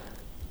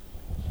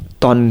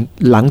ตอน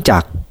หลังจา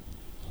ก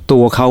ตั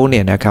วเขาเ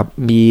นี่ยนะครับ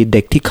มีเ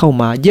ด็กที่เข้า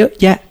มาเยอะ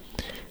แยะ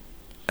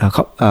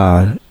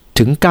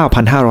ถึง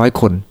 9,500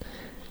 คน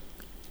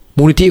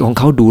มูลนิธิของเ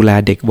ขาดูแล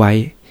เด็กไว้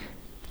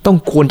ต้อง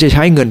ควรจะใ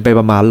ช้เงินไป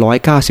ประมาณ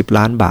$190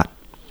 ล้าน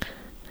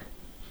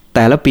แ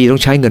ต่ละปีต้อ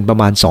งใช้เงินประ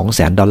มาณ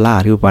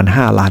$200,000หรือประมาณ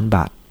5 ล้านบ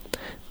าท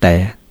แต่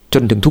จ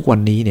นถึงทุกวัน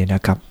นี้เนี่ยน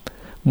ะครับ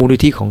มูลนิ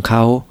ธิของเข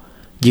า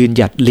ยืนห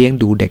ยัดเลี้ยง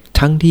ดูเด็ก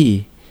ทั้งที่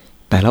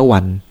แต่ละวั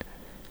น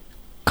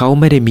เขา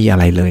ไม่ได้มีอะ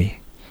ไรเลย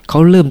เขา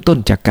เริ่มต้น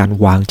จากการ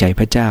วางใจ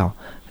พระเจ้า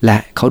และ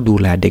เขาดู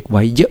แลเด็กไ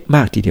ว้เยอะม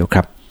ากทีเดียวค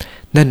รับ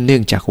นั่นเนื่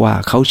องจากว่า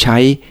เขาใช้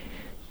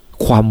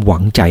ความหวั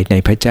งใจใน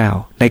พระเจ้า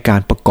ในกา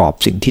รประกอบ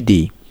สิ่งที่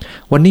ดี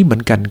วันนี้เหมือ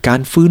นกันกา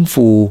รฟื้น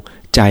ฟู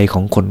ใจข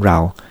องคนเรา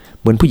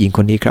เหมือนผู้หญิงค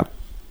นนี้ครับ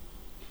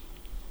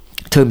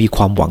เธอมีค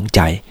วามหวังใ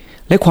จ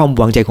และความห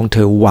วังใจของเธ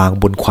อวาง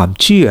บนความ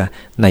เชื่อ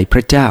ในพร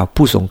ะเจ้า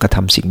ผู้ทรงกระท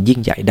ำสิ่งยิ่ง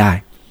ใหญ่ได้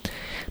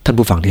ท่าน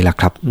ผู้ฟังที่รัก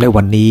ครับใน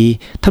วันนี้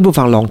ท่านผู้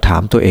ฟังลองถา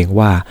มตัวเอง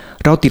ว่า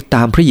เราติดต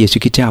ามพระเยซู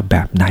คริสต์เจ้าแบ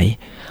บไหน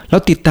เรา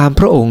ติดตาม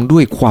พระองค์ด้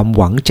วยความ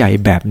หวังใจ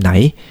แบบไหน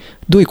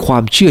ด้วยควา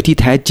มเชื่อที่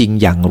แท้จริง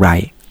อย่างไร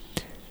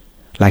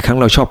หลายครั้ง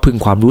เราชอบพึ่ง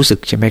ความรู้สึก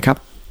ใช่ไหมครับ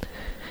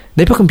ใน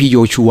พระคัมภีร์โย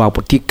ชูวาบ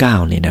ทที่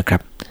9เนี่ยนะครั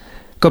บ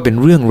ก็เป็น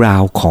เรื่องรา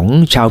วของ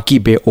ชาวกิ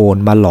เบโอน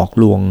มาหลอก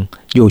ลวง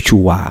โยชู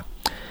วา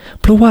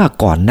เพราะว่า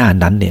ก่อนหน้า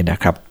นั้นเนี่ยนะ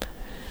ครับ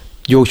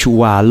โยชู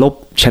วาลบ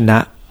ชนะ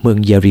เมือง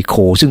เยริโค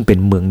ซึ่งเป็น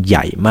เมืองให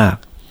ญ่มาก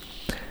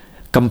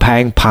กำแพ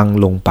งพัง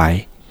ลงไป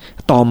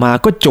ต่อมา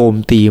ก็โจม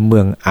ตีเมื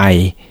องไอ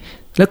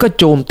แล้วก็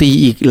โจมตี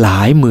อีกหล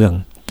ายเมือง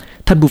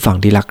ท่านผู้ฟัง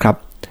ที่รักครับ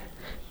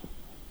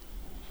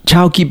ช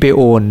าวกิเบโ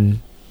อน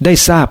ได้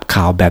ทราบ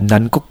ข่าวแบบนั้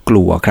นก็ก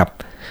ลัวครับ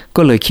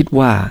ก็เลยคิด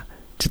ว่า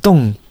จะต้อง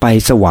ไป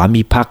สวา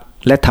มีภักดิ์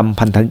และทำ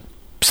พันธ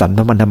สัม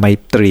พันธไม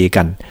ตรี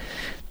กัน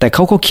แต่เข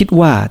าก็คิด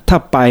ว่าถ้า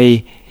ไป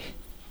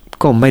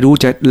ก็ไม่รู้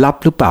จะรับ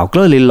หรือเปล่าก็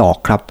เลยหลอก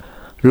ครับ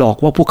หลอก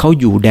ว่าพวกเขา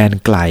อยู่แดน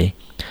ไกล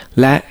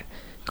และ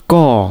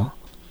ก็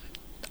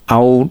เอ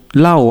า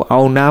เหล้าเอ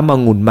าน้ำอ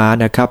งุ่นมา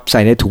นะครับใ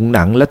ส่ในถุงห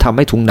นังแล้วทำใ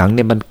ห้ถุงหนังเ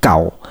นี่ยมันเก่า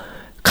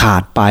ขา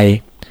ดไป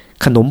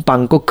ขนมปั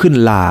งก็ขึ้น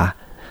ลา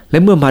และ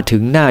เมื่อมาถึ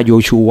งหน้าโย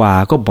ชูวา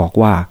ก็บอก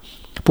ว่า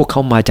พวกเข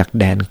ามาจาก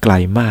แดนไกล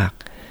มาก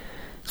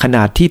ขน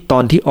าดที่ตอ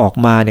นที่ออก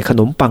มาเนี่ยข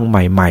นมปังใ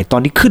หม่ๆตอ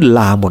นนี้ขึ้นล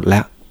าหมดแ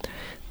ล้ว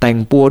แต่ง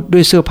ตัวด้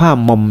วยเสื้อผ้า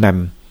มอมแมม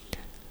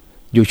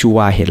โยชูว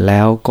าเห็นแ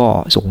ล้วก็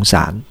สงส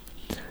าร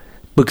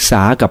ปรึกษ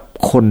ากับ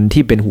คน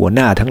ที่เป็นหัวห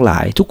น้าทั้งหลา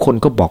ยทุกคน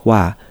ก็บอกว่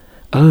า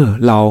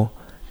เรา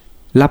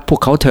รับพว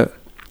กเขาเถอะ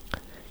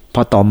พ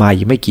อต่อมา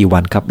อีกไม่กี่วั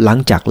นครับหลัง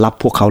จากรับ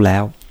พวกเขาแล้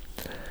ว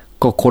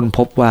ก็ค้นพ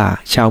บว่า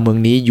ชาวเมือง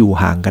นี้อยู่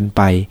ห่างกันไ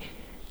ป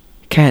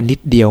แค่นิด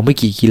เดียวไม่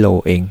กี่กิโล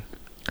เอง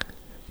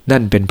นั่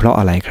นเป็นเพราะ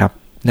อะไรครับ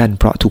นั่น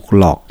เพราะถูก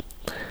หลอก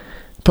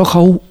เพราะเข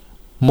า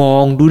มอ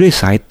งดูด้วย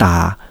สายตา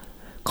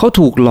เขา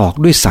ถูกหลอก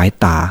ด้วยสาย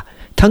ตา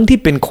ทั้งที่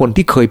เป็นคน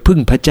ที่เคยพึ่ง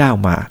พระเจ้า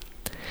มา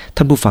ท่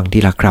านผู้ฟัง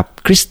ที่รักครับ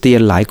คริสเตีย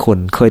นหลายคน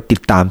เคยติ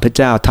ดตามพระเ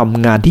จ้าท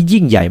ำงานที่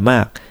ยิ่งใหญ่ม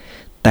าก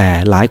แต่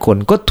หลายคน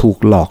ก็ถูก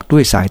หลอกด้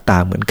วยสายตา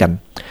เหมือนกัน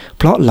เ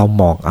พราะเรา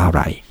มองอะไร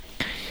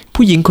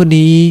ผู้หญิงคน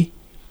นี้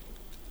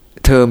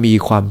เธอมี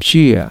ความเ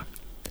ชื่อ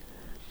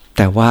แ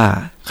ต่ว่า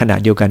ขณะ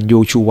เดียวกันโย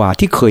ชูวา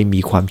ที่เคยมี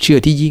ความเชื่อ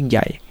ที่ยิ่งให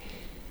ญ่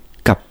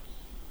กับ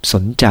ส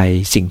นใจ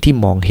สิ่งที่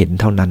มองเห็น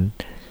เท่านั้น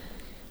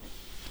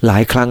หลา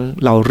ยครั้ง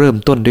เราเริ่ม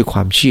ต้นด้วยคว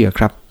ามเชื่อ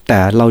ครับแต่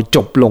เราจ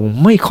บลง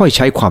ไม่ค่อยใ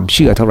ช้ความเ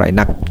ชื่อเท่าไหร่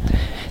นัก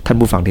ท่าน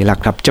ผู้ฟังที่รัก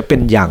ครับจะเป็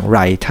นอย่างไร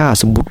ถ้า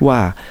สมมุติว่า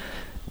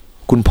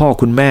คุณพ่อ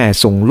คุณแม่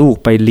ส่งลูก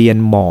ไปเรียน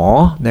หมอ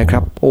นะครั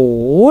บ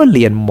เ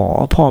รียนหมอ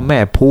พ่อแม่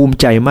ภูมิ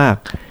ใจมาก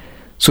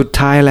สุด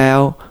ท้ายแล้ว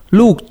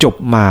ลูกจบ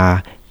มา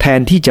แทน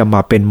ที่จะม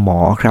าเป็นหมอ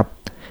ครับ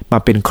มา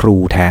เป็นครู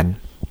แทน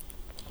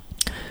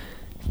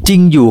จริ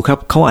งอยู่ครับ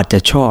เขาอาจจะ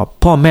ชอบ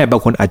พ่อแม่บา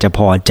งคนอาจจะพ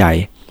อใจ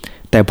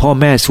แต่พ่อ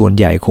แม่ส่วน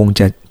ใหญ่คง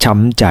จะช้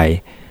ำใจ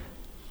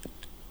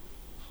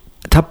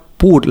ถ้า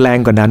พูดแรง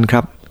กว่านั้นค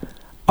รับ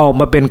ออก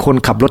มาเป็นคน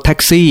ขับรถแท็ก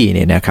ซี่เ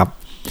นี่ยนะครับ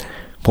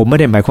ผมไม่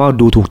ได้หมายความว่า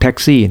ดูถูกแท็ก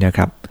ซี่นะค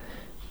รับ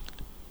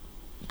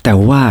แต่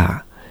ว่า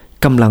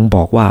กำลังบ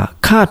อกว่า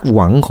คาดห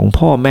วังของ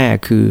พ่อแม่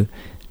คือ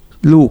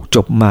ลูกจ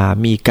บมา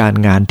มีการ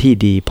งานที่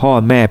ดีพ่อ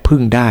แม่พึ่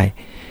งได้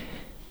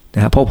น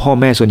ะเพราะพ่อ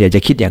แม่ส่วนใหญ่จ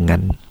ะคิดอย่างนั้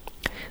น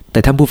แต่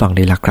ท่านผู้ฟังไ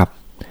ด้ละครับ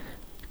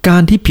กา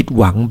รที่ผิด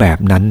หวังแบบ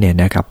นั้นเนี่ย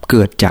นะครับเ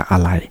กิดจากอะ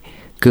ไร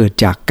เกิด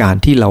จากการ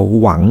ที่เรา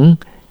หวัง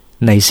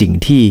ในสิ่ง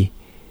ที่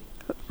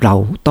เรา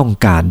ต้อง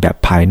การแบบ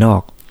ภายนอ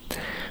ก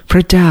พร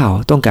ะเจ้า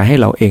ต้องการให้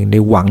เราเองใน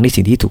หวังใน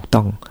สิ่งที่ถูก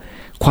ต้อง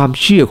ความ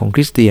เชื่อของค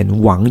ริสเตียน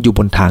หวังอยู่บ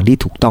นทางที่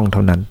ถูกต้องเท่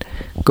านั้น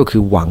ก็คื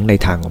อหวังใน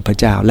ทางของพระ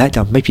เจ้าและจ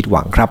ะไม่ผิดห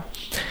วังครับ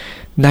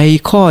ใน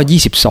ข้อ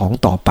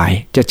22ต่อไป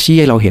จะชี้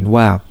ให้เราเห็น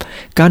ว่า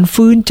การ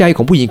ฟื้นใจข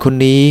องผู้หญิงคน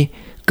นี้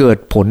เกิด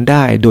ผลไ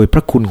ด้โดยพร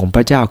ะคุณของพ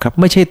ระเจ้าครับ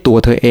ไม่ใช่ตัว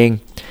เธอเอง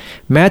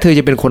แม้เธอจ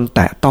ะเป็นคนแ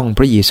ตะต้องพ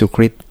ระเยซูค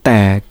ริสต์แต่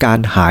การ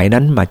หาย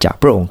นั้นมาจาก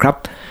พระองค์ครับ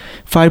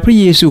ฝ่ายพระ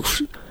เยซู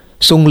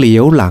ทรงเหลี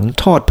ยวหลัง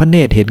ทอดพระเน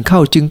ตรเห็นเข้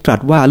าจึงตรัส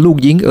ว่าลูก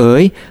หญิงเอ๋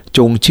ยจ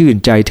งชื่น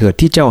ใจเถิด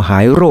ที่เจ้าหา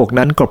ยโรค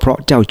นั้นก็เพราะ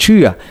เจ้าเชื่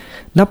อ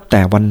นับแ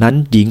ต่วันนั้น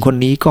หญิงคน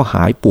นี้ก็ห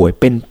ายป่วย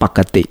เป็นปก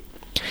ติ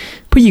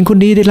ผู้หญิงคน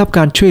นี้ได้รับก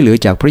ารช่วยเหลือ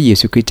จากพระเย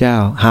ซูคริสต์เจ้า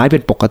หายเป็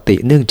นปกติ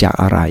เนื่องจาก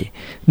อะไร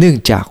เนื่อง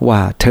จากว่า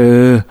เธอ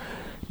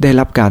ได้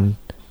รับการ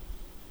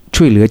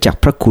ช่วยเหลือจาก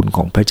พระคุณข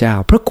องพระเจ้า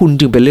พระคุณ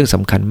จึงเป็นเรื่องส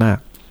ำคัญมาก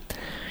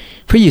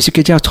พระเยซูค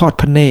ริสต์เจ้าทอด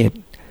พระเนตร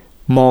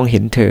มองเ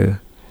ห็นเธอ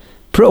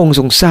พระองค์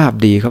ทรงทราบ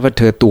ดีครับว่าเ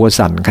ธอตัว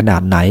สั่นขนา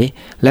ดไหน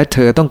และเธ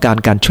อต้องการ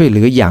การช่วยเห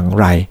ลืออย่าง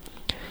ไร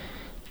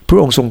พระ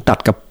องค์ทรงตรัส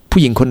กับ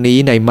ผู้หญิงคนนี้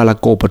ในมาระ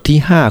โกบทที่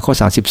5ข้อ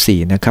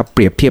34นะครับเป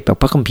รียบเทียบกับ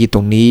พระคัมภีร์ต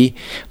รงนี้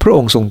พระอ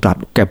งค์ทรงตรัส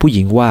แก่ผู้ห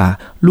ญิงว่า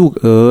ลูก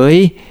เอ๋ย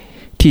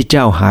ที่เ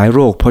จ้าหายโร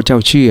คเพราะเจ้า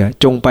เชื่อ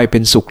จงไปเป็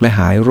นสุขและ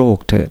หายโรค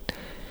เถิด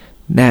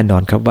แน่นอ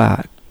นครับว่า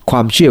คว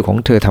ามเชื่อของ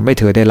เธอทำให้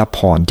เธอได้รับ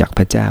พรจากพ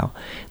ระเจ้า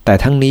แต่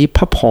ทั้งนี้พ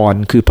ระพร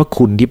คือพระ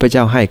คุณที่พระเ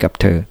จ้าให้กับ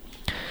เธอ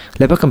แ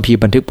ละพระคัมภีร์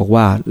บันทึกบอก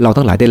ว่าเรา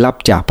ทั้งหลายได้รับ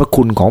จากพระ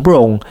คุณของพระ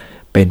องค์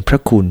เป็นพระ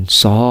คุณ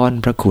ซ้อน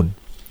พระคุณ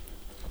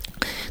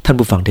ท่าน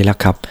ผู้ฟังที่รัก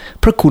ครับ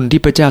พระคุณ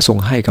ที่พระเจ้าทรง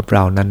ให้กับเร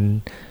านั้น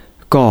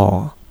ก็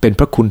เป็น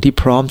พระคุณที่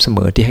พร้อมเสม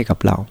อที่ให้กับ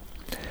เรา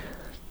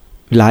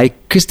หลาย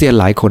คริสเตียน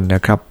หลายคนน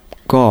ะครับ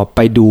ก็ไป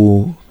ดู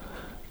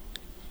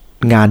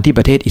งานที่ป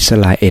ระเทศอิส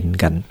ราเอล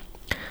กัน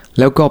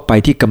แล้วก็ไป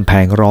ที่กำแพ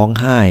งร้อง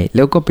ไห้แ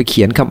ล้วก็ไปเ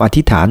ขียนคำอ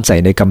ธิษฐานใส่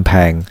ในกำแพ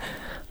ง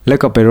แล้ว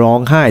ก็ไปร้อง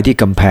ไห้ที่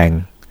กำแพง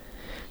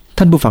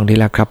ท่านผู้ฟังนี่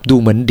แหละครับดู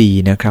เหมือนดี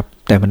นะครับ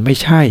แต่มันไม่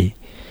ใช่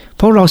เ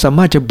พราะเราสาม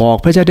ารถจะบอก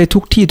พระเจ้าได้ทุ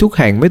กที่ทุกแ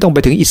ห่งไม่ต้องไป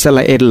ถึงอิสร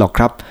าเอลหรอกค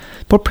รับ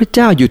เพราะพระเ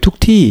จ้าอยู่ทุก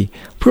ที่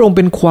พระองค์เ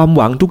ป็นความห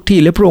วังทุกที่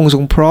และพระองค์ทร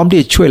งพร้อมที่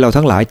จะช่วยเรา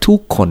ทั้งหลายทุก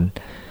คน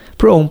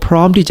พระองค์พ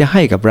ร้อมที่จะใ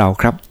ห้กับเรา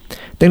ครับ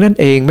ดังนั้น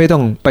เองไม่ต้อ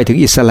งไปถึง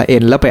อิสราเอ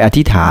ลแล้วไปอ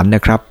ธิษฐานน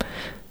ะครับ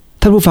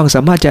ท่านผู้ฟังส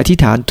ามารถจะอธิ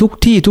ษฐานทุก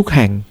ที่ทุกแ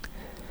ห่ง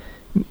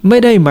ไม่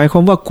ได้หมายควา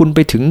มว่าคุณไป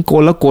ถึงโก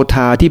ลโกธ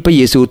าที่พระเ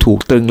ยซูถูก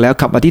ตรึงแล้ว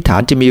คำอธิษฐา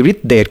นจะมีฤท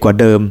ธิ์เดชกว่า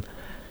เดิม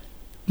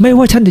ไม่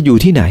ว่าท่านจะอยู่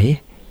ที่ไหน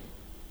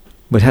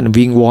เมื่อท่าน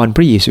วิงวอนพ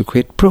ระเยซูค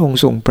ริสต์พระองค์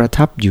ทรงประ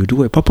ทับอยู่ด้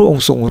วยเพราะพระอง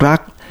ค์ทรงรัก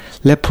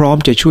และพร้อม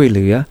จะช่วยเห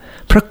ลือ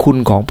พระคุณ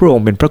ของพระอง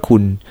ค์เป็นพระคุ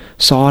ณ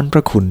ซ้อนพร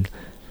ะคุณ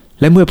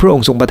และเมื่อพระอง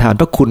ค์ทรงประทาน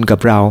พระคุณกับ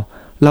เรา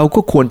เราก็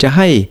ควรจะใ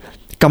ห้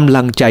กำ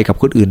ลังใจกับ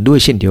คนอื่นด้วย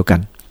เช่นเดียวกัน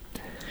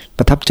ป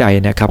ระทับใจ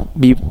นะครับ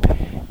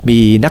มี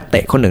นักเต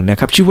ะคนหนึ่งนะ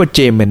ครับชื่อว่าเจ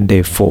เมนเด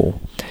โฟ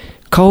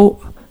เขา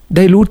ไ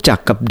ด้รู้จัก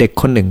กับเด็ก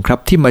คนหนึ่งครับ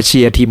ที่มาเชี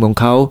ยร์ทีมของ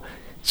เขา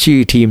ชื่อ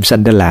ทีมซั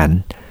นเดอร์แลนด์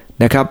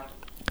นะครับ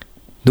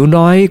หนู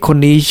น้อยคน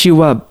นี้ชื่อ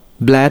ว่า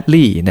แบลด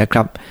ลีย์นะค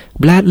รับ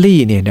แบลดลี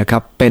ย์เนี่ยนะครั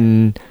บเป็น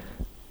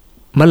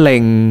มะเร็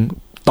ง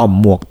ต่อม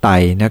หมวกไต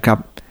นะครับ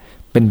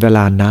เป็นเวล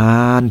านา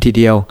นที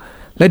เดียว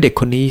และเด็ก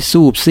คนนี้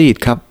สู้ซีด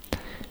ครับ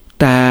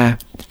แต่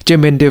เจ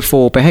เมนเดโฟ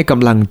ไปให้ก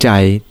ำลังใจ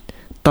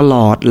ตล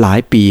อดหลาย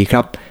ปีค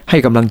รับให้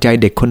กำลังใจ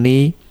เด็กคน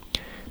นี้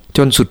จ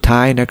นสุดท้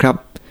ายนะครับ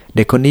เ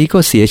ด็กคนนี้ก็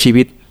เสียชี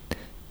วิต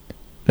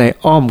ใน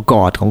อ้อมก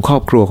อดของครอ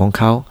บครัวของ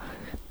เขา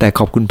แต่ข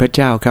อบคุณพระเ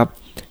จ้าครับ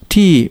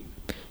ที่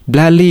แบล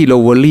ลี่โล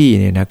เวอรี่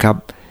เนี่ยนะครับ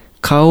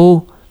เขา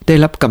ได้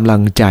รับกำลั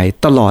งใจ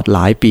ตลอดหล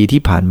ายปี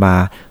ที่ผ่านมา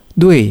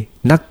ด้วย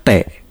นักเต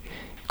ะ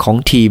ของ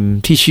ทีม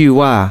ที่ชื่อ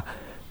ว่า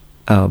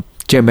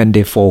เจเมนเด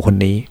โฟคน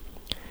นี้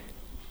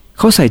เ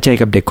ขาใส่ใจ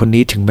กับเด็กคน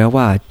นี้ถึงแม้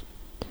ว่า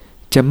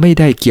จะไม่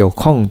ได้เกี่ยว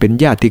ข้องเป็น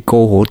ญาติโก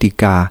โหติ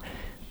กา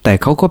แต่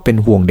เขาก็เป็น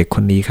ห่วงเด็กค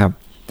นนี้ครับ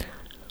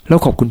แล้ว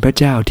ขอบคุณพระ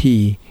เจ้าที่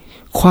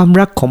ความ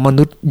รักของม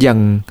นุษย์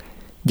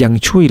ยัง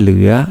ช่วยเหลื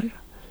อ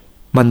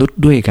มนุษย์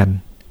ด้วยกัน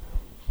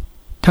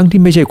ทั้ง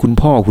ที่ไม่ใช่คุณ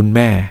พ่อคุณแ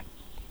ม่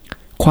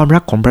ความรั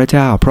กของพระเ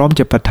จ้าพร้อม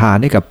จะประทาน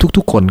ให้กับ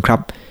ทุกๆคนครับ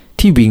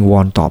ที่วิงวอ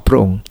นต่อพระ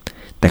องค์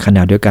แต่ขณ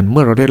ะเดียวกันเ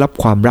มื่อเราได้รับ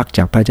ความรักจ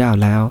ากพระเจ้า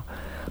แล้ว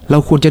เรา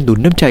ควรจะหนุน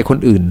น้ำใจคน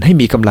อื่นให้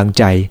มีกำลัง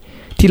ใจ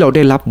ที่เราไ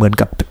ด้รับเหมือน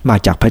กับมา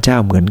จากพระเจ้า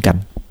เหมือนกัน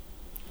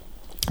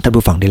ท่าน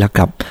ผู้ฟังได้แล้วค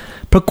รับ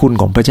พระคุณ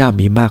ของพระเจ้า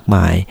มีมากม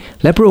าย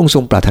และพระองค์ทร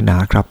งปรารถนา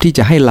ครับที่จ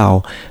ะให้เรา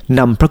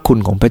นำพระคุณ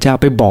ของพระเจ้า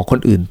ไปบอกคน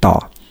อื่นต่อ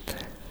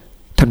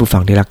ท่านผู้ฟั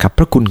งได้แล้วครับพ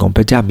ระคุณของพ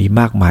ระเจ้ามี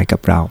มากมายกั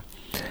บเรา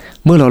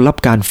เมื่อเรารับ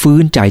การฟื้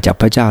นใจจาก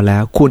พระเจ้าแล้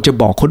วควรจะ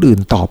บอกคนอื่น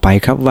ต่อไป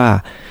ครับว่า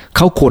เข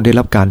าควรได้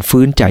รับการ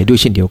ฟื้นใจด้วย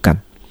เช่นเดียวกัน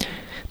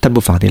ท่าน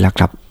ผู้ฟังได้แล้ว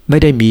ครับไม่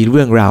ได้มีเ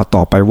รื่องราวต่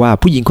อไปว่า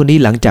ผู้หญิงคนนี้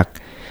หลังจาก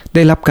ไ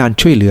ด้รับการ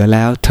ช่วยเหลือแ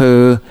ล้วเธอ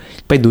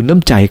ไปหนุนน้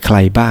ำใจใคร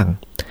บ้าง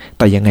แ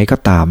ต่ยังไงก็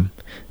ตาม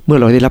เมื่อ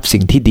เราได้รับสิ่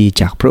งที่ดี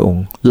จากพระอง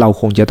ค์เรา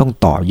คงจะต้อง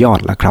ต่อยอด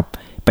ละครับ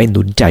ไปห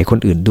นุนใจคน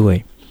อื่นด้วย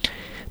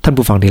ท่าน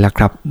ผู้ฟังที่รัก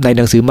ครับในห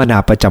นังสือมนา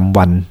ประจำ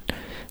วัน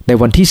ใน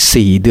วัน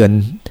ที่4เดือน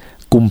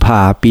กุมภา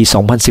พันธ์ปี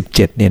2017เ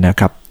นี่ยนะ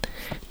ครับ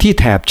ที่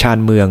แถบชาน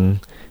เมือง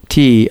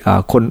ที่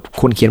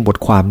คนเขียนบท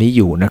ความนี้อ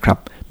ยู่นะครับ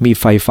มี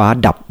ไฟฟ้า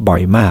ดับบ่อ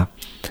ยมาก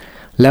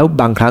แล้ว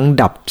บางครั้ง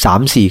ดับ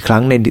 3-4 ครั้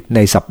งใน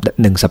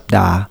1 สัปด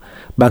าห์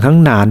บางครั้ง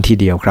นานที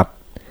เดียวครับ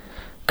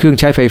เครื่อง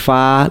ใช้ไฟฟ้า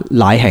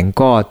หลายแห่ง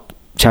ก็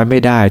ใช้ไม่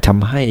ได้ท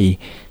ำให้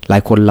หลา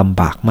ยคนล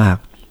ำบากมาก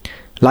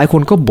หลายค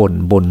นก็บ่น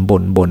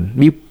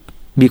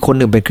มีคนห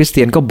นึ่งเป็นคริสเ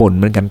ตียนก็บ่นเ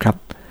หมือนกันครับ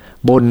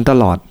บ่นต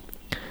ลอด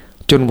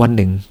จนวันห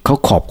นึ่งเขา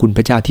ขอบคุณพ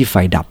ระเจ้าที่ไฟ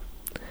ดับ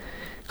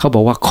เขาบ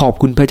อกว่าขอบ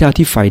คุณพระเจ้า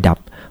ที่ไฟดับ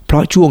เพรา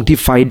ะช่วงที่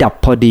ไฟดับ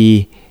พอดี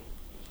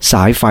ส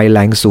ายไฟแร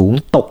งสูง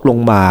ตกลง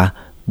มา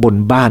บน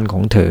บ้านขอ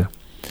งเธอ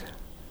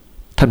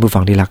ท่านผู้ฟั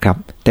งที่รักครับ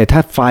แต่ถ้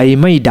าไฟ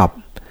ไม่ดับ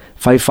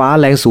ไฟฟ้า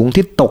แรงสูง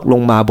ที่ตกล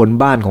งมาบน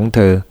บ้านของเ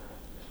ธอ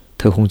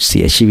คงเ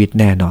สียชีวิต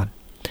แน่นอน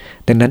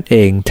ดังนั้นเอ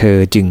งเธอ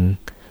จึง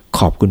ข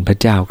อบคุณพระ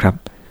เจ้าครับ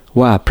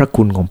ว่าพระ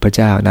คุณของพระเ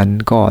จ้านั้น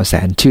ก็แส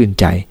นชื่น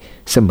ใจ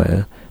เสมอ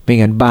ไม่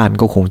งั้นบ้าน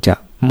ก็คงจะ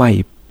ไม่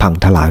พัง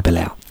ทลายไปแ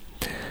ล้ว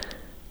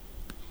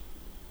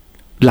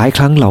หลายค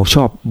รั้งเราช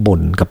อบบ่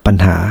นกับปัญ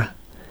หา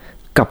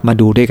กลับมา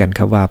ดูด้วยกันค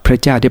รับว่าพระ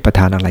เจ้าได้ประท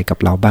านอะไรกับ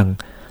เราบ้าง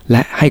แล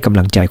ะให้กำ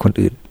ลังใจคน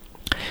อื่น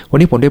วัน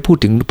นี้ผมได้พูด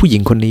ถึงผู้หญิ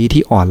งคนนี้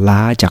ที่อ่อนล้า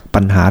จาก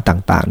ปัญหา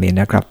ต่างๆเนี่ย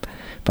นะครับ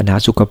ปัญหา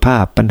สุขภา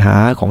พปัญหา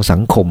ของสั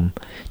งคม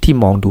ที่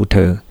มองดูเธ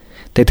อ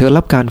แต่เธอ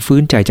รับการฟื้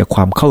นใจจากค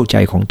วามเข้าใจ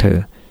ของเธอ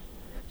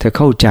เ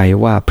ข้าใจ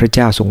ว่าพระเ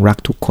จ้าทรงรัก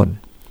ทุกคน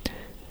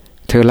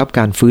เธอรับก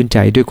ารฟื้นใจ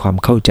ด้วยความ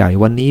เข้าใจ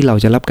วันนี้เรา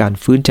จะรับการ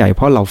ฟื้นใจเพ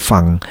ราะเราฟั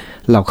ง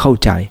เราเข้า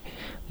ใจ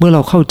เมื่อเร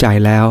าเข้าใจ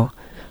แล้ว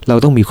เรา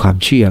ต้องมีความ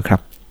เชื่อครั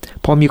บ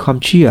พอมีความ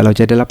เชื่อเรา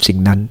จะได้รับสิ่ง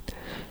นั้น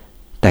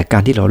แต่กา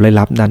รที่เราได้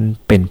รับนั้น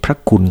เป็นพระ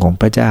คุณของ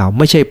พระเจ้าไ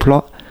ม่ใช่เพรา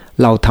ะ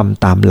เราท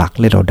ำตามหลัก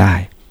และเราได้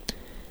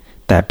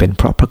แต่เป็นเ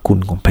พราะพระคุณ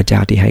ของพระเจ้า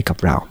ที่ให้กับ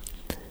เรา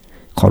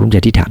ขอร่วมใจ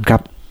อธิษฐานครั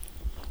บ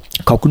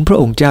ขอบคุณพระ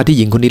องค์เจ้าที่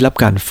หญิงคนนี้รับ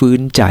การฟื้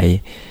นใจ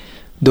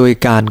โดย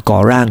การก่อ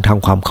ร่างทาง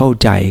ความเข้า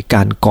ใจก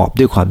ารกอบ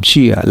ด้วยความเ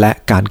ชื่อและ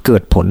การเกิ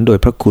ดผลโดย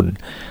พระคุณ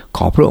ข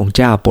อพระองค์เ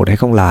จ้าโปรดให้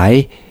ข้างหลาย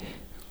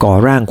ก่อ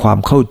ร่างความ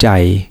เข้าใจ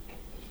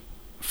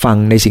ฟัง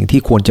ในสิ่ง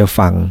ที่ควรจะ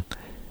ฟัง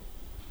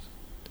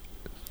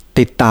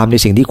ติดตามใน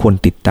สิ่งที่ควร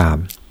ติดตาม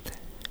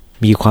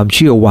มีความเ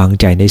ชื่อวาง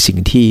ใจในสิ่ง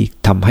ที่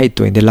ทำให้ตั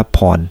วเองได้รับพ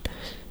ร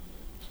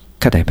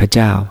ข้าแต่พระเ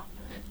จ้า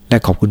และ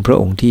ขอบคุณพระ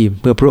องค์ที่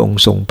เมื่อพระองค์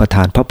ทรงประท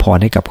านพระพร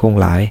ให้กับข้าง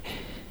หลาย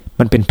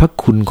มันเป็นพระ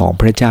คุณของ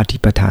พระเจ้าที่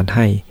ประทานใ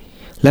ห้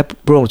และ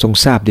พระองค์ทรง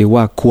ทราบดี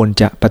ว่าควร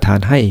จะประทาน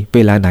ให้เว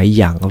ลาไหน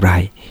อย่างไร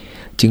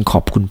จึงขอ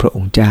บคุณพระอ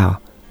งค์เจ้า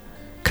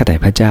ข้าแต่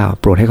พระเจ้า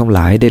โปรดให้ข้างหล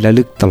ายได้ระ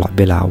ลึกตลอด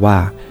เวลาว่า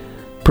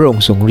พระอง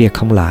ค์ทรงเรียก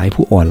ข้างหลาย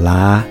ผู้อ่อนล้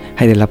าใ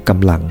ห้ได้รับก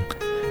ำลัง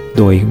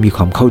โดยมีค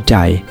วามเข้าใจ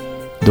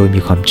โดยมี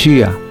ความเชื่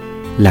อ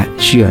และ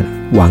เชื่อ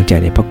วางใจ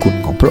ในพระคุณ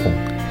ของพระอง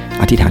ค์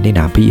อธิษฐานในน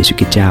ามพระเยซู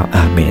คริสต์เจ้าอ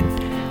าเมน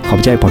ขอบ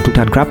ใจพรทุก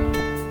ท่านครับ